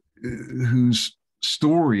 whose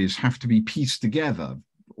stories have to be pieced together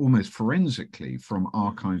almost forensically from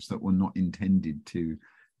archives that were not intended to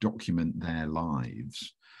document their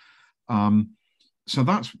lives. So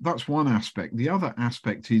that's one aspect. The other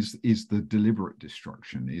aspect is the deliberate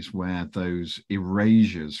destruction, is where those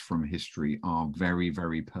erasures from history are very,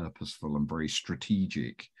 very purposeful and very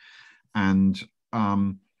strategic. And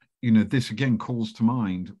you know, this again calls to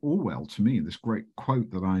mind Orwell to me, this great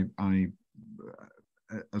quote that I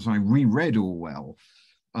as I reread Orwell,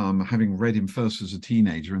 having read him first as a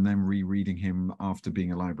teenager and then rereading him after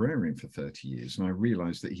being a librarian for 30 years. And I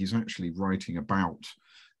realized that he's actually writing about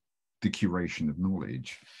the curation of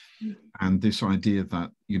knowledge and this idea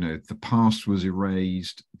that, you know, the past was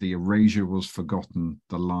erased, the erasure was forgotten,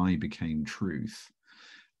 the lie became truth.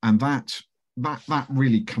 And that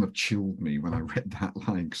really kind of chilled me when I read that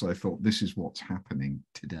line, because I thought, this is what's happening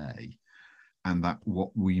today. And that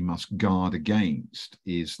what we must guard against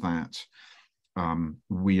is that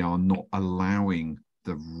we are not allowing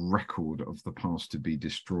the record of the past to be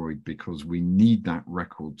destroyed, because we need that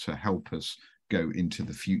record to help us go into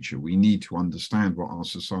the future. We need to understand what our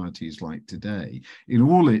society is like today in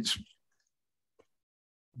all its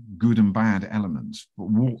good and bad elements, but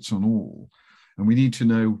warts and all. And we need to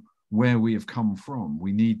know where we have come from.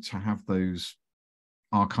 We need to have those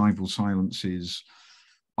archival silences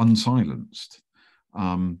unsilenced.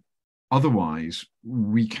 Otherwise,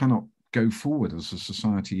 we cannot go forward as a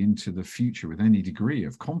society into the future with any degree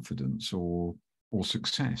of confidence or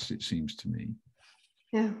success, it seems to me.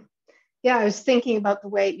 Yeah, I was thinking about the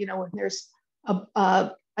way, you know, when there's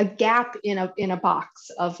a gap in a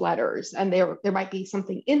box of letters, and there might be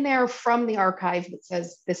something in there from the archive that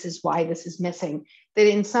says this is why this is missing, that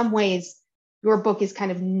in some ways your book is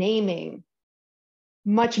kind of naming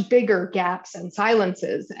much bigger gaps and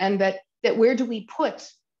silences, and that where do we put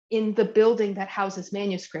in the building that houses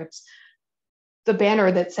manuscripts the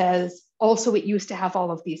banner that says, also it used to have all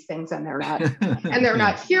of these things and they're not and they're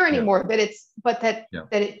not here anymore, but that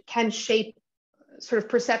it can shape sort of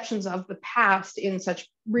perceptions of the past in such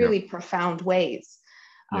really profound ways.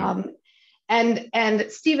 And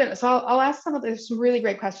Stephen, so I'll ask there's some really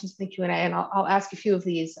great questions in the Q&A, and I'll ask a few of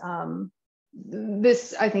these.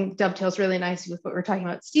 This, I think, dovetails really nicely with what we're talking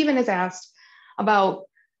about. Stephen has asked about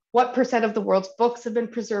what % of the world's books have been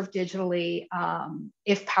preserved digitally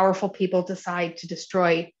if powerful people decide to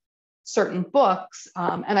destroy certain books.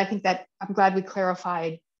 And I think that I'm glad we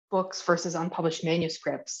clarified books versus unpublished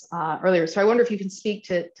manuscripts earlier. So I wonder if you can speak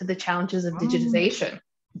to the challenges of digitization.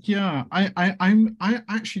 Yeah, I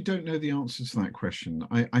actually don't know the answer to that question.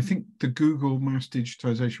 I think the Google Mass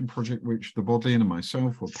Digitization Project, which the Bodleian and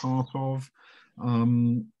myself were part of,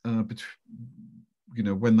 you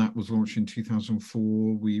know, when that was launched in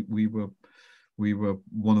 2004, we were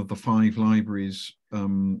one of the 5 libraries,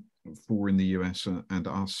 4 in the US and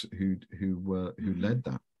us, who led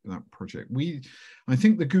that project. I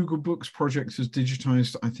think the Google Books project has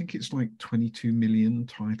digitized, I think it's like 22 million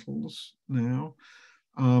titles now.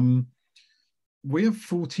 We have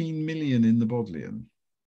 14 million in the Bodleian.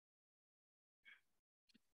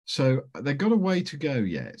 So they've got a way to go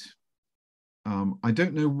yet. I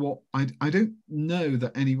don't know what, I don't know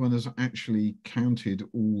that anyone has actually counted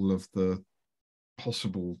all of the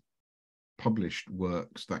possible published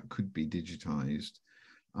works that could be digitized.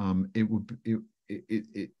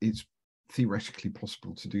 It's theoretically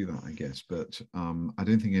possible to do that, I guess, but I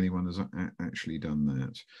don't think anyone has actually done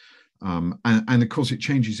that. And of course, it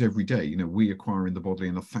changes every day. You know, we acquire in the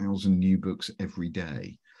Bodleian 1,000 new books every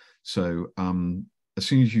day. So as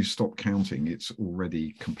soon as you stop counting, it's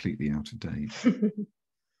already completely out of date.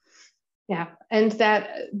 Yeah, and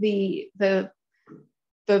that the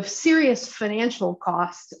serious financial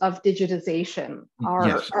costs of digitization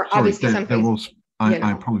are obviously something.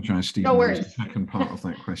 I apologize, Stephen. No there was worries. the second part of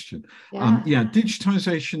that question. Yeah.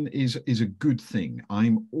 Digitization is a good thing.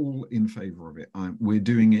 I'm all in favor of it. We're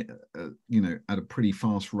doing it, you know, at a pretty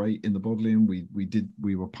fast rate in the Bodleian.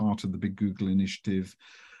 We were part of the big Google initiative,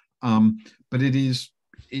 but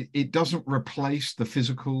it doesn't replace the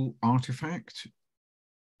physical artifact.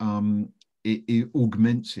 It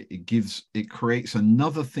augments it. It creates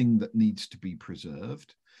another thing that needs to be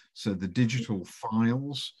preserved. So the digital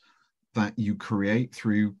files that you create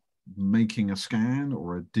through making a scan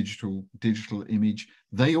or a digital image,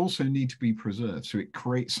 they also need to be preserved. So it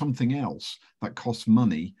creates something else that costs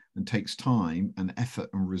money and takes time and effort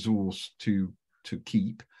and resource to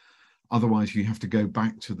keep. Otherwise, you have to go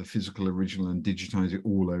back to the physical original and digitize it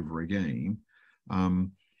all over again.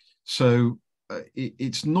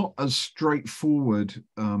 It's not as straightforward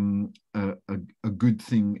a good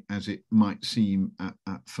thing as it might seem at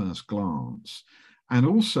first glance. And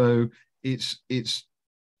also, it's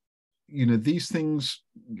you know, these things,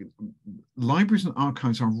 libraries and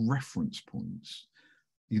archives are reference points.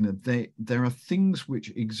 You know, there are things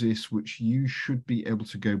which exist which you should be able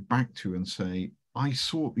to go back to and say, I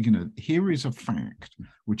saw, you know, here is a fact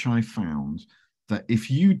which I found, that if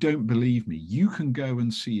you don't believe me, you can go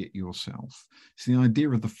and see it yourself. It's the idea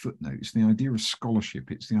of the footnote. It's the idea of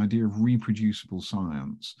scholarship. It's the idea of reproducible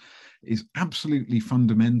science. It's absolutely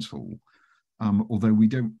fundamental, although we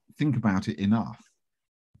don't think about it enough,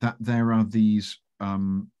 that there are these,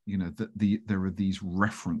 you know, there are these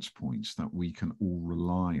reference points that we can all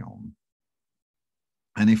rely on.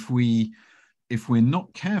 And if we're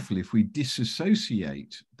not careful, if we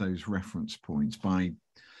disassociate those reference points by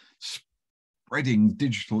spreading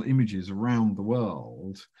digital images around the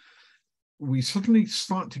world, we suddenly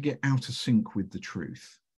start to get out of sync with the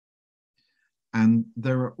truth. And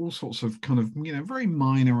there are all sorts of kind of, you know, very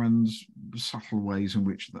minor and subtle ways in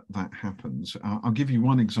which that happens. I'll give you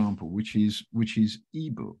one example, which is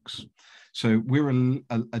ebooks. So we're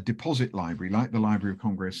a deposit library, like the Library of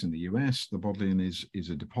Congress in the US. The Bodleian is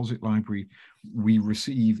a deposit library. We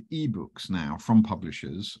receive ebooks now from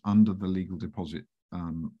publishers under the legal deposit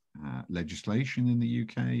legislation in the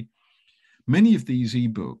UK. Many of these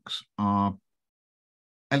ebooks are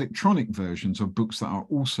electronic versions of books that are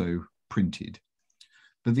also printed,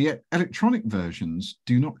 but the electronic versions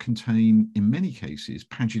do not contain, in many cases,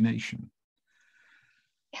 pagination.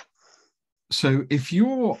 Yeah. So if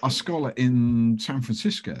you're a scholar in San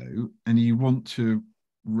Francisco and you want to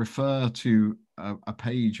refer to a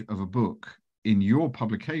page of a book in your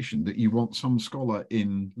publication that you want some scholar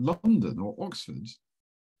in London or Oxford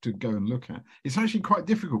to go and look at, it's actually quite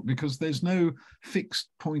difficult because there's no fixed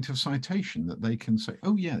point of citation that they can say,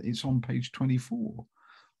 oh yeah, it's on page 24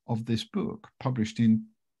 of this book published in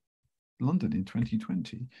London in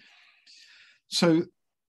 2020. So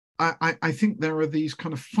I think there are these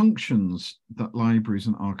kind of functions that libraries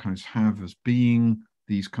and archives have as being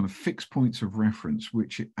these kind of fixed points of reference,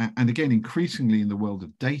 which, and again, increasingly in the world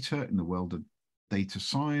of data, in the world of data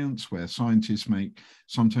science, where scientists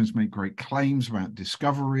sometimes make great claims about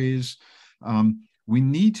discoveries, we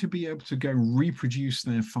need to be able to go reproduce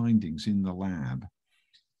their findings in the lab.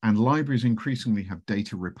 And libraries increasingly have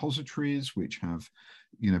data repositories, which have,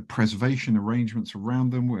 you know, preservation arrangements around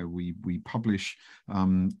them, where we publish,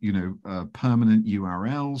 you know, permanent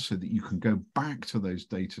URLs so that you can go back to those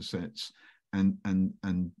data sets and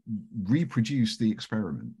reproduce the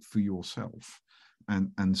experiment for yourself,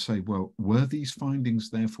 and say, well, were these findings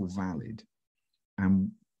therefore valid? And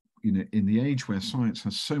in the age where science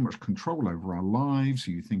has so much control over our lives,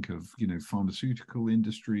 you think of, pharmaceutical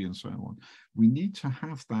industry and so on, we need to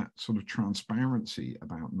have that sort of transparency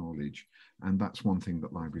about knowledge. And that's one thing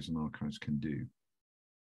that libraries and archives can do.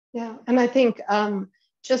 Yeah, and I think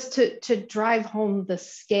just to drive home the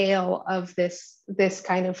scale of this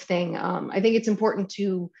kind of thing, I think it's important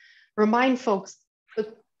to remind folks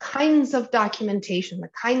the kinds of documentation, the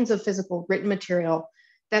kinds of physical written material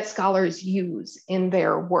that scholars use in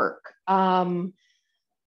their work.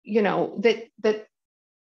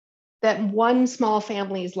 That one small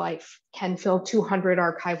family's life can fill 200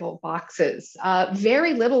 archival boxes.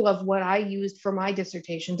 Very little of what I used for my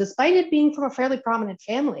dissertation, despite it being from a fairly prominent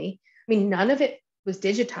family, I mean, none of it was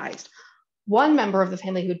digitized. One member of the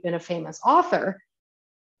family who'd been a famous author,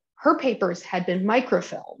 her papers had been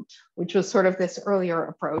microfilmed, which was sort of this earlier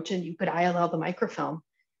approach, and you could ILL the microfilm.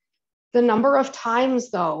 The number of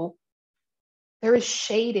times, though, there is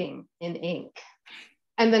shading in ink.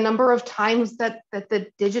 And the number of times that the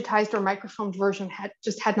digitized or microfilmed version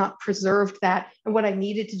had not preserved that. And what I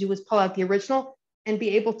needed to do was pull out the original and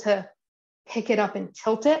be able to pick it up and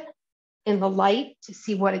tilt it in the light to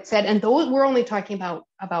see what it said. And those, we're only talking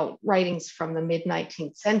about writings from the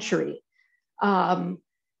mid-19th century. That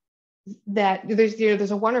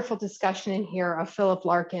there's a wonderful discussion in here of Philip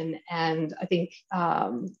Larkin, and I think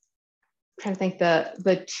I'm trying to think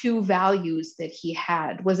the two values that he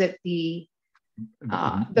had. Was it the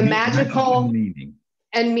magical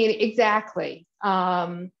and meaning, exactly.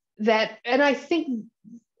 And I think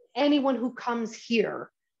anyone who comes here,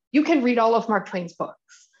 you can read all of Mark Twain's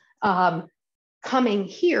books. Coming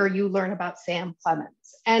here, you learn about Sam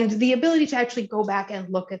Clemens and the ability to actually go back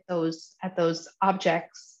and look at those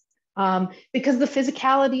objects, because the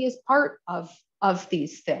physicality is part of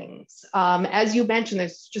these things. As you mentioned,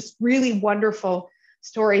 there's just really wonderful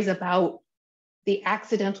stories about the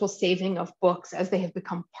accidental saving of books as they have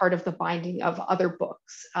become part of the binding of other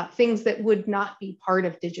books, things that would not be part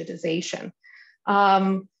of digitization.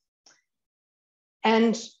 And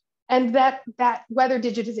that whether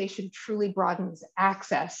digitization truly broadens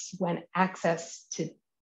access when access to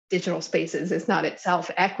digital spaces is not itself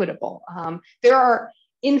equitable. There are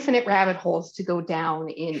infinite rabbit holes to go down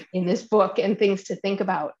in this book and things to think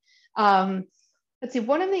about. Let's see,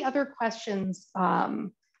 one of the other questions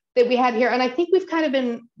that we had here, and I think we've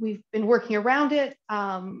been working around it.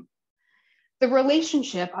 The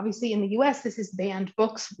relationship, obviously in the US, this is Banned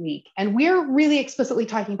Books Week, and we're really explicitly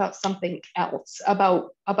talking about something else,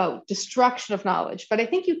 about destruction of knowledge. But I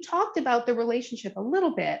think you talked about the relationship a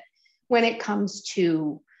little bit when it comes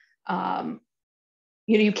to,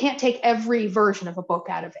 you can't take every version of a book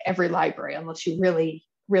out of every library unless you really,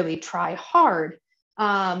 really try hard.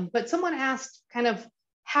 But someone asked kind of,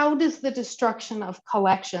 how does the destruction of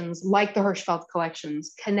collections like the Hirschfeld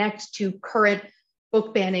collections connect to current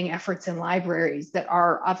book banning efforts in libraries that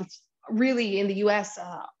are really in the US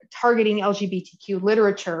targeting LGBTQ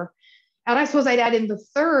literature? And I suppose I'd add in the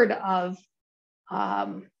third of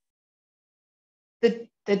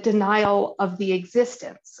the denial of the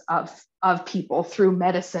existence of people through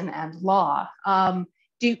medicine and law. How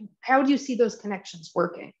do you see those connections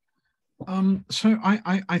working? So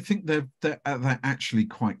I think they're actually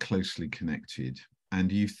quite closely connected.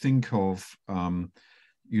 And you think of,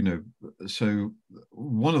 so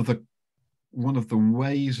one of the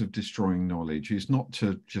ways of destroying knowledge is not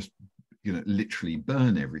to just, literally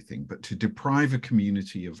burn everything, but to deprive a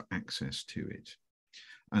community of access to it.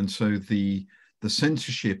 And so the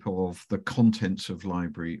censorship of the contents of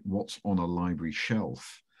library, what's on a library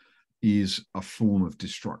shelf, is a form of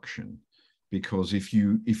destruction. Because if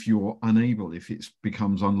you're unable, if it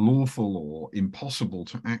becomes unlawful or impossible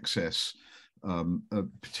to access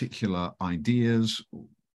particular ideas,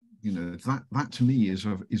 that to me is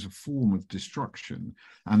a form of destruction.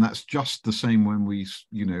 And that's just the same when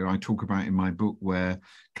I talk about in my book where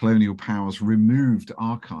colonial powers removed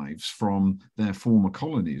archives from their former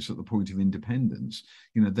colonies at the point of independence.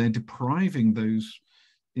 They're depriving those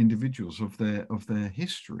individuals of their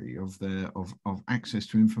history, of access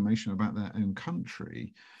to information about their own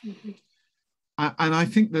country. Mm-hmm. And I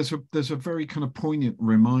think there's a very kind of poignant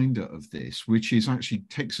reminder of this, which is actually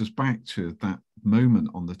takes us back to that moment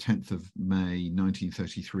on the 10th of May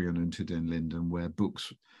 1933 on Unter den Linden, where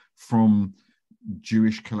books from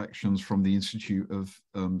Jewish collections from the Institute of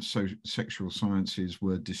Sexual Sciences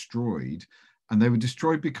were destroyed, and they were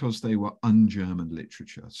destroyed because they were un-German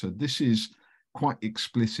literature. So this is quite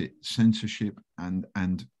explicit censorship, and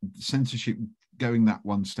censorship going that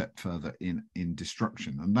one step further in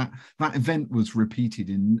destruction. And that event was repeated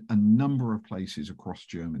in a number of places across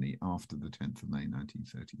Germany after the 10th of May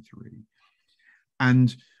 1933.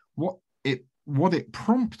 And what it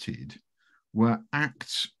prompted were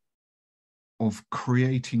acts of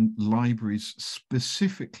creating libraries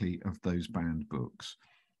specifically of those banned books.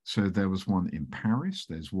 So there was one in Paris,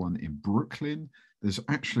 there's one in Brooklyn. There's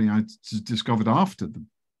actually, I discovered after the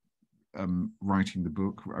writing the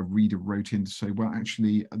book, a reader wrote in to say, well,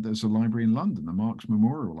 actually, there's a library in London. The Marx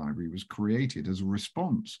Memorial Library was created as a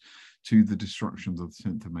response to the destruction of the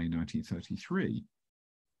 10th of May, 1933.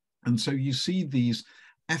 And so you see these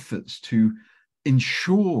efforts to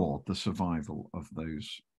ensure the survival of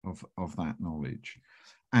those of that knowledge.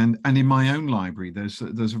 And in my own library, there's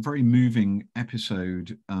a very moving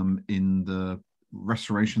episode in the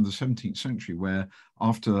restoration of the 17th century, where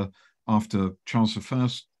after Charles I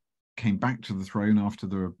came back to the throne after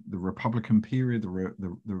the Republican period,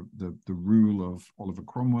 the rule of Oliver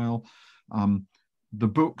Cromwell, the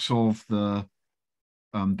books of the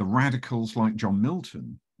radicals like John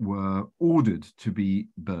Milton were ordered to be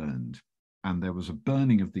burned, and there was a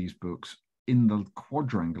burning of these books in the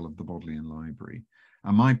quadrangle of the Bodleian Library.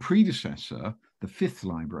 And my predecessor, the 5th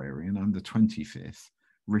librarian, I'm the 25th,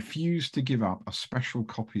 refused to give up a special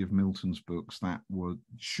copy of Milton's books that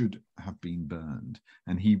should have been burned.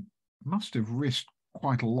 And he must have risked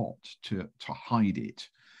quite a lot to hide it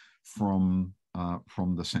from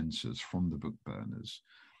the censors, from the book burners.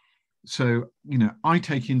 So, you know, I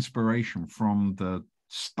take inspiration from the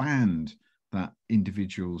stand that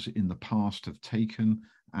individuals in the past have taken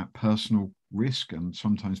at personal risk and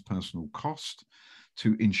sometimes personal cost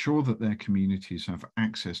to ensure that their communities have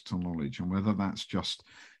access to knowledge, and whether that's just,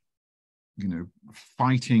 you know,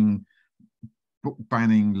 fighting book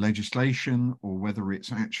banning legislation, or whether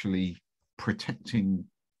it's actually protecting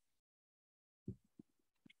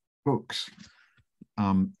books,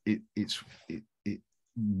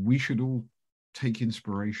 we should all take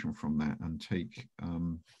inspiration from that and take,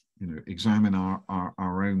 you know, examine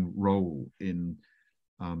our own role in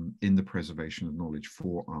the preservation of knowledge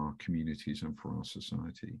for our communities and for our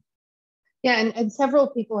society. Yeah, and several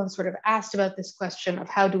people have sort of asked about this question of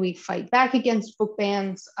how do we fight back against book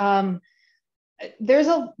bans. There's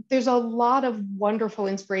a lot of wonderful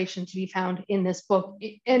inspiration to be found in this book,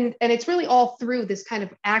 and it's really all through this kind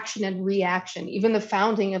of action and reaction. Even the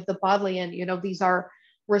founding of the Bodleian, you know, these are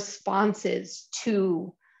responses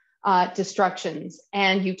to destructions,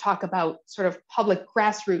 and you talk about sort of public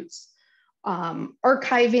grassroots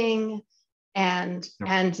archiving and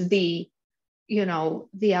the, you know,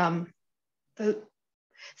 the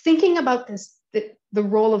thinking about this, the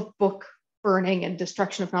role of book burning and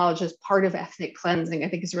destruction of knowledge as part of ethnic cleansing, I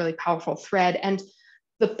think is a really powerful thread. And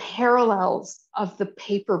the parallels of the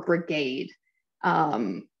paper brigade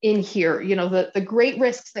in here, you know, the great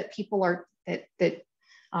risks that people are, that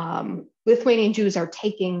Lithuanian Jews are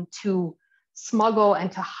taking to smuggle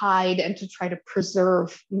and to hide and to try to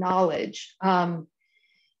preserve knowledge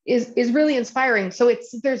is really inspiring. So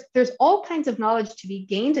there's all kinds of knowledge to be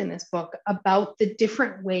gained in this book about the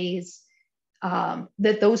different ways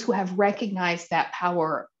that those who have recognized that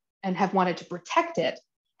power and have wanted to protect it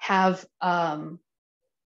have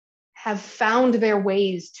found their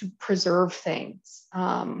ways to preserve things.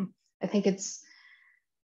 I think it's,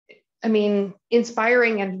 I mean,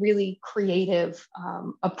 inspiring and really creative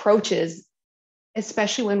approaches,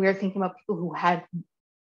 especially when we're thinking about people who had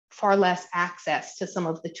far less access to some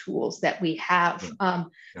of the tools that we have.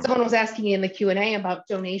 Someone was asking me in the Q&A about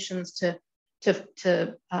donations to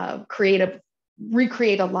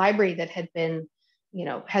recreate a library that had been, you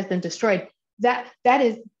know, has been destroyed. That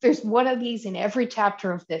is, there's one of these in every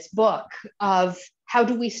chapter of this book of how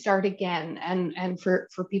do we start again? And for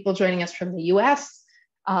people joining us from the US,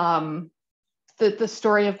 the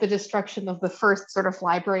story of the destruction of the first sort of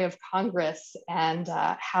Library of Congress and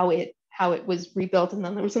how it was rebuilt, and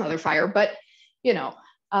then there was another fire. But you know,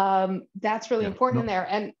 that's really important in there.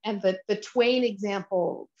 And the Twain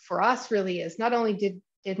example for us really is not only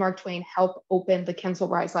did Mark Twain help open the Kensal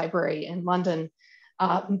Rise Library in London,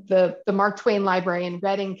 the Mark Twain Library in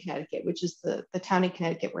Reading, Connecticut, which is the town in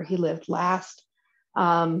Connecticut where he lived last.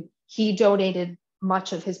 He donated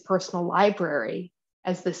much of his personal library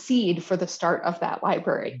as the seed for the start of that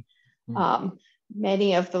library.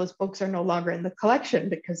 Many of those books are no longer in the collection,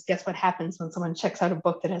 because guess what happens when someone checks out a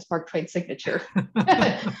book that has Mark Twain's signature?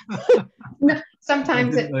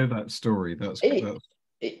 Sometimes I didn't know that story. That's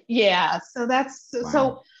yeah. So that's wow.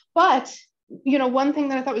 So. But you know, one thing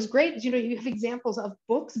that I thought was great is, you know, you have examples of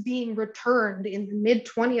books being returned in the mid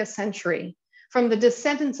 20th century from the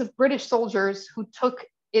descendants of British soldiers who took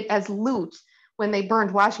it as loot when they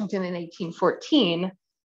burned Washington in 1814.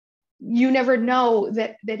 You never know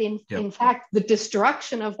that in fact, the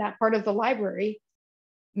destruction of that part of the library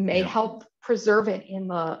may help preserve it in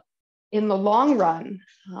the long run.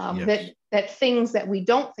 That things that we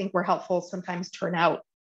don't think were helpful sometimes turn out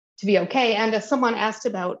to be okay. And as someone asked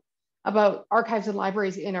about archives and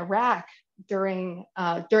libraries in Iraq during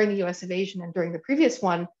the U.S. invasion and during the previous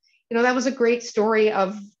one, that was a great story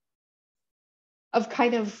of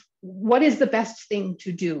kind of what is the best thing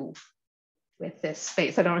to do with this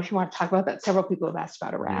space. I don't know if you want to talk about that. Several people have asked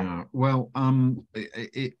about Iraq. Yeah, well, and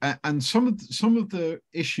some of the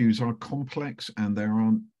issues are complex, and there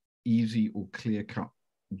aren't easy or clear-cut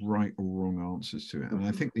right or wrong answers to it. And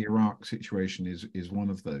I think the Iraq situation is one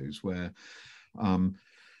of those where,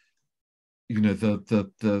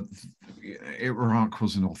 Iraq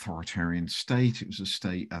was an authoritarian state. It was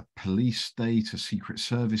a police state, a secret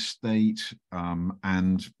service state,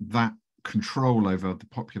 and that control over the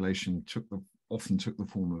population often took the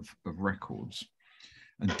form of records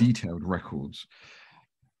and detailed records.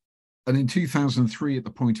 And in 2003, at the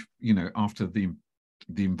point, after the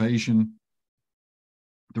invasion,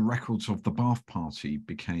 the records of the Ba'ath Party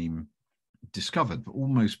became discovered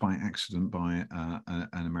almost by accident by an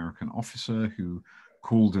American officer who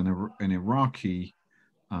called an Iraqi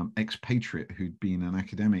expatriate who'd been an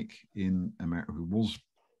academic in America, who was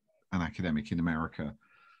an academic in America,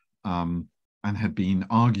 and had been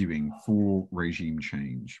arguing for regime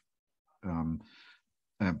change,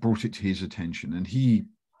 brought it to his attention. And he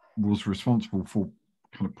was responsible for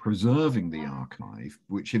kind of preserving the archive,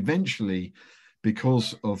 which eventually,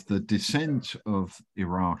 because of the descent of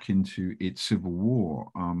Iraq into its civil war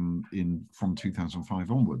from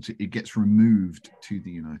 2005 onwards, it gets removed to the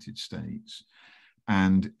United States.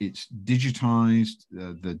 And it's digitized.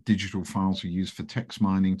 The digital files are used for text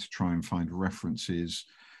mining to try and find references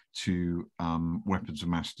to weapons of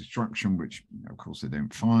mass destruction, which of course they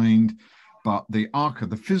don't find. But the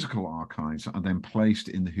physical archives are then placed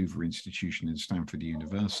in the Hoover Institution in Stanford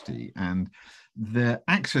University, and their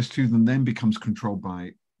access to them then becomes controlled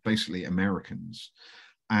by basically Americans.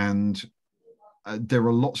 And there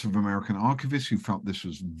are lots of American archivists who felt this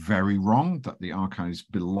was very wrong, that the archives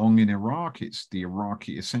belong in Iraq. It's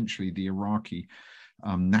essentially the Iraqi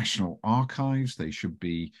National Archives. They should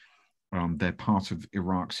be, they're part of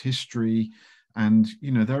Iraq's history. And,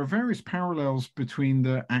 there are various parallels between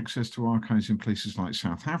the access to archives in places like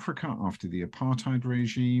South Africa after the apartheid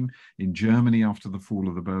regime, in Germany after the fall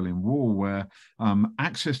of the Berlin Wall, where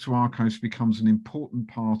access to archives becomes an important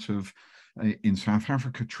part of, in South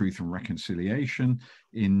Africa, truth and reconciliation.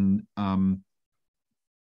 In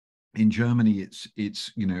Germany,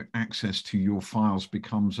 it's access to your files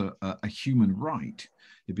becomes a human right.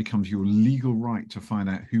 It becomes your legal right to find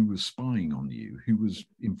out who was spying on you, who was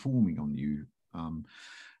informing on you.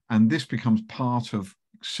 And this becomes part of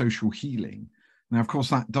social healing. Now, of course,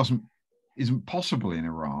 that isn't possible in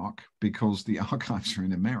Iraq because the archives are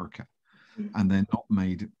in America and they're not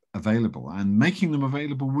made available. And making them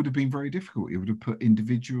available would have been very difficult. It would have put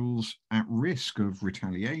individuals at risk of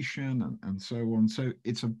retaliation and so on. So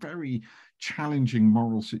it's a very challenging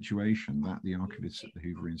moral situation that the archivists at the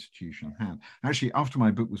Hoover Institution had. Actually, after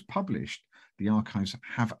my book was published, the archives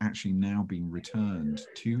have actually now been returned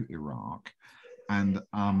to Iraq. And,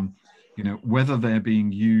 whether they're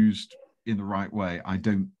being used in the right way, I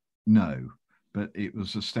don't know. But it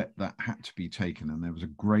was a step that had to be taken, and there was a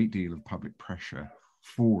great deal of public pressure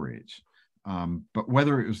for it. But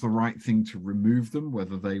whether it was the right thing to remove them,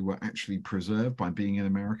 whether they were actually preserved by being in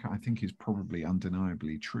America, I think is probably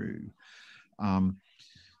undeniably true.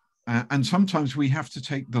 And sometimes we have to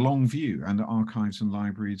take the long view, and archives and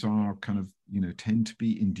libraries are kind of, tend to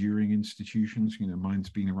be enduring institutions. Mine's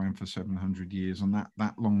been around for 700 years, and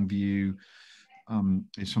that long view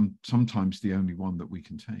is sometimes the only one that we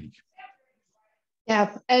can take.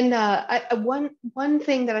 Yeah, and one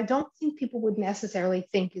thing that I don't think people would necessarily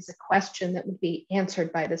think is a question that would be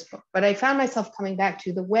answered by this book, but I found myself coming back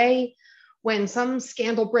to the way when some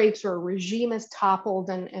scandal breaks or a regime is toppled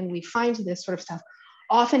and we find this sort of stuff,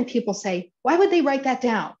 often people say, why would they write that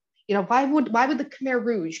down? Why would the Khmer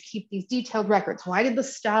Rouge keep these detailed records? Why did the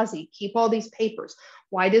Stasi keep all these papers?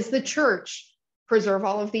 Why does the church preserve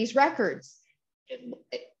all of these records?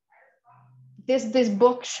 This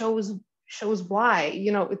book shows why,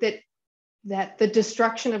 that the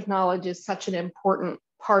destruction of knowledge is such an important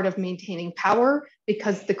part of maintaining power,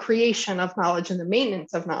 because the creation of knowledge and the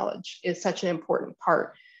maintenance of knowledge is such an important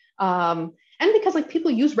part. And because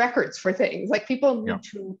people use records for things, people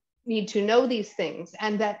need to know these things,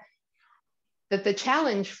 and that the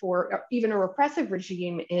challenge for even a repressive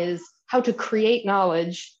regime is how to create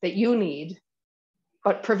knowledge that you need,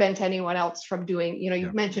 but prevent anyone else from doing,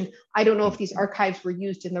 you've mentioned, I don't know if these archives were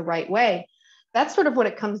used in the right way. That's sort of what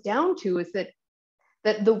it comes down to, is that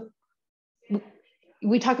that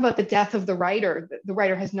we talk about the death of the writer. The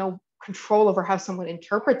writer has no control over how someone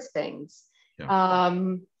interprets things. Yeah.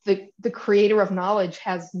 The creator of knowledge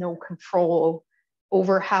has no control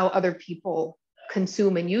over how other people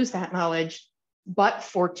consume and use that knowledge, but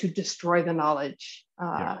to destroy the knowledge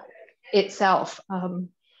itself.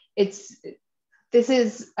 This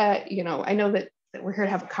is, I know that we're here to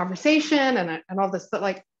have a conversation and all this, but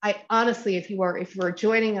like, I honestly, if you are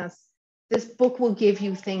joining us, this book will give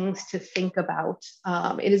you things to think about.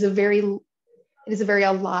 It is a very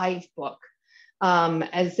alive book.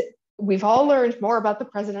 As we've all learned more about the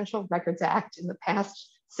Presidential Records Act in the past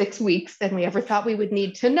 6 weeks than we ever thought we would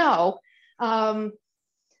need to know. But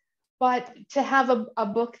to have a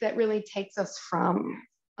book that really takes us from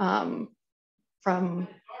some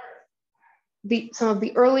of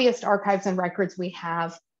the earliest archives and records we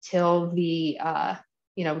have till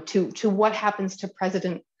to what happens to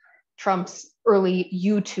President Trump's early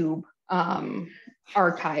YouTube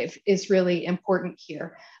archive is really important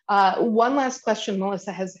here. One last question.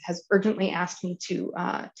 Melissa has urgently asked me to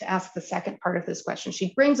ask the second part of this question.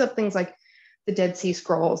 She brings up things like the Dead Sea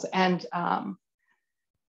Scrolls and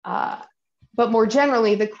but more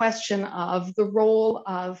generally, the question of the role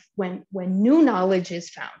of when new knowledge is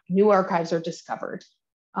found, new archives are discovered,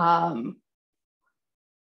 who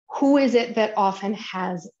is it that often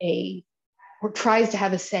has or tries to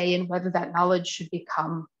have a say in whether that knowledge should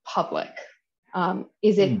become public?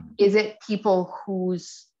 Is it people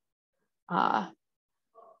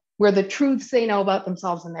where the truths they know about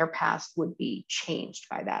themselves and their past would be changed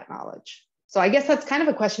by that knowledge? So I guess that's kind of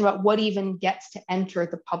a question about what even gets to enter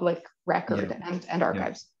the public record and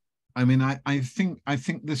archives. I mean, I think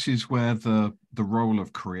this is where the role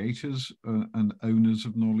of creators and owners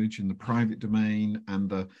of knowledge in the private domain and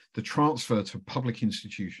the transfer to public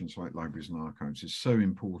institutions like libraries and archives is so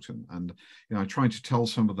important. And I try to tell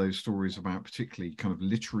some of those stories about particularly kind of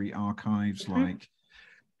literary archives like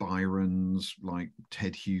Byron's, like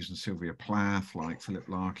Ted Hughes and Sylvia Plath, like Philip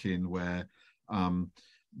Larkin, where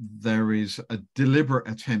there is a deliberate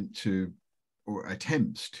attempts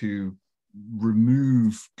to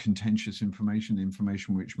remove contentious information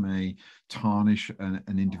which may tarnish an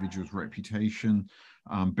individual's reputation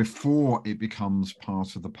before it becomes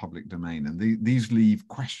part of the public domain. And these leave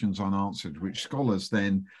questions unanswered, which scholars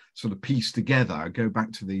then sort of piece together, go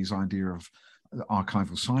back to these idea of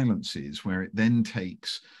archival silences, where it then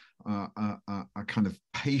takes a kind of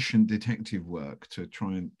patient detective work to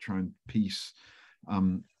try and piece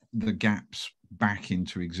the gaps back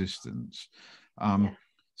into existence.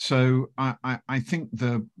 So I think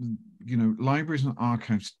libraries and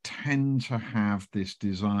archives tend to have this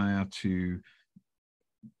desire to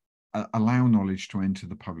allow knowledge to enter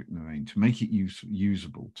the public domain, to make it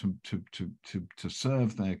usable, to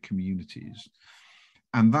serve their communities,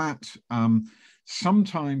 and that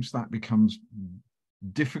sometimes that becomes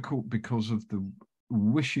difficult because of the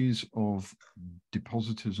wishes of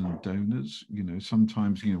depositors and donors.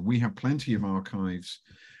 Sometimes we have plenty of archives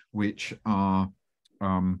which are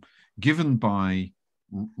given by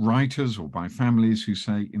writers or by families who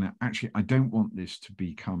say, actually, I don't want this to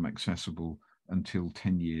become accessible until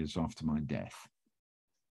 10 years after my death.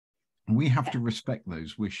 And we have to respect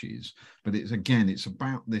those wishes. But it's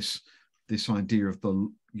about this idea of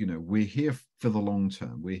we're here for the long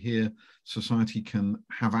term. We're here, society can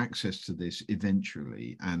have access to this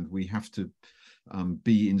eventually, and we have to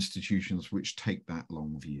be institutions which take that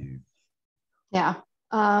long view. Yeah.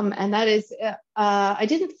 And that is, I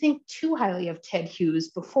didn't think too highly of Ted Hughes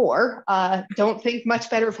before. Don't think much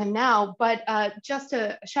better of him now, but just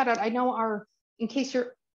a shout out. I know in case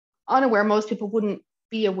you're unaware, most people wouldn't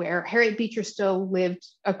be aware, Harriet Beecher Stowe lived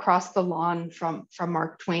across the lawn from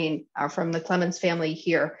Mark Twain, from the Clemens family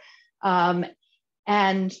here. And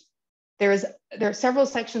there are several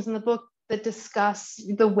sections in the book that discuss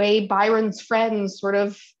the way Byron's friends sort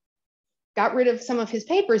of got rid of some of his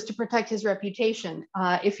papers to protect his reputation.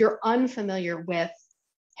 If you're unfamiliar with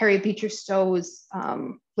Harriet Beecher Stowe's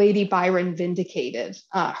Lady Byron Vindicated,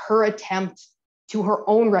 her attempt to her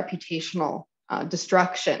own reputational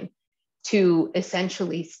destruction to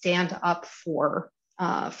essentially stand up for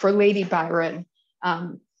Lady Byron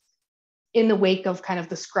in the wake of kind of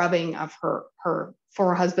the scrubbing of her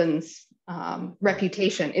husband's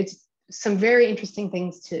reputation. It's some very interesting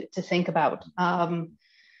things to think about.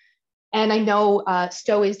 And I know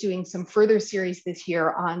Stowe is doing some further series this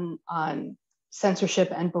year on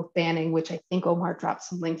censorship and book banning, which I think Omar dropped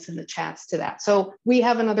some links in the chats to that. So we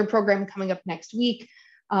have another program coming up next week.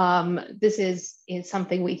 This is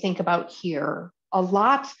something we think about here a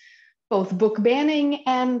lot, both book banning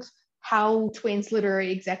and how Twain's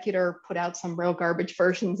literary executor put out some real garbage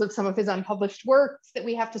versions of some of his unpublished works that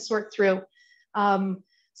we have to sort through.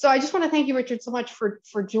 So I just want to thank you, Richard, so much for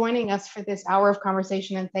joining us for this hour of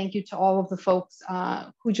conversation, and thank you to all of the folks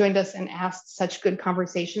who joined us and asked such good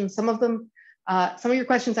conversations. Some of your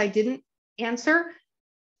questions I didn't answer.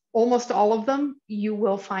 Almost all of them you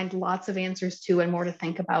will find lots of answers to and more to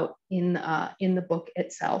think about in the book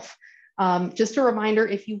itself. Just a reminder,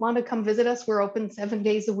 if you want to come visit us, we're open 7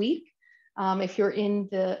 days a week. If you're in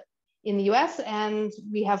the US, and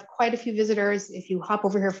we have quite a few visitors. If you hop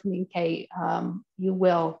over here from the UK, you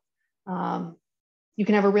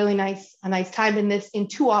can have a really nice time in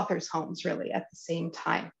two authors' homes really at the same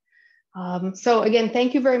time. So again,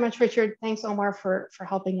 thank you very much, Richard. Thanks, Omar, for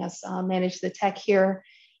helping us manage the tech here.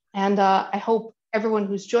 And I hope everyone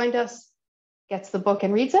who's joined us gets the book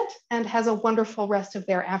and reads it and has a wonderful rest of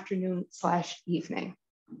their afternoon/evening.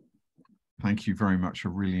 Thank you very much. I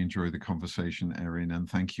really enjoyed the conversation, Erin, and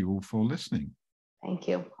thank you all for listening. Thank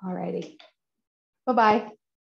you. All righty. Bye-bye.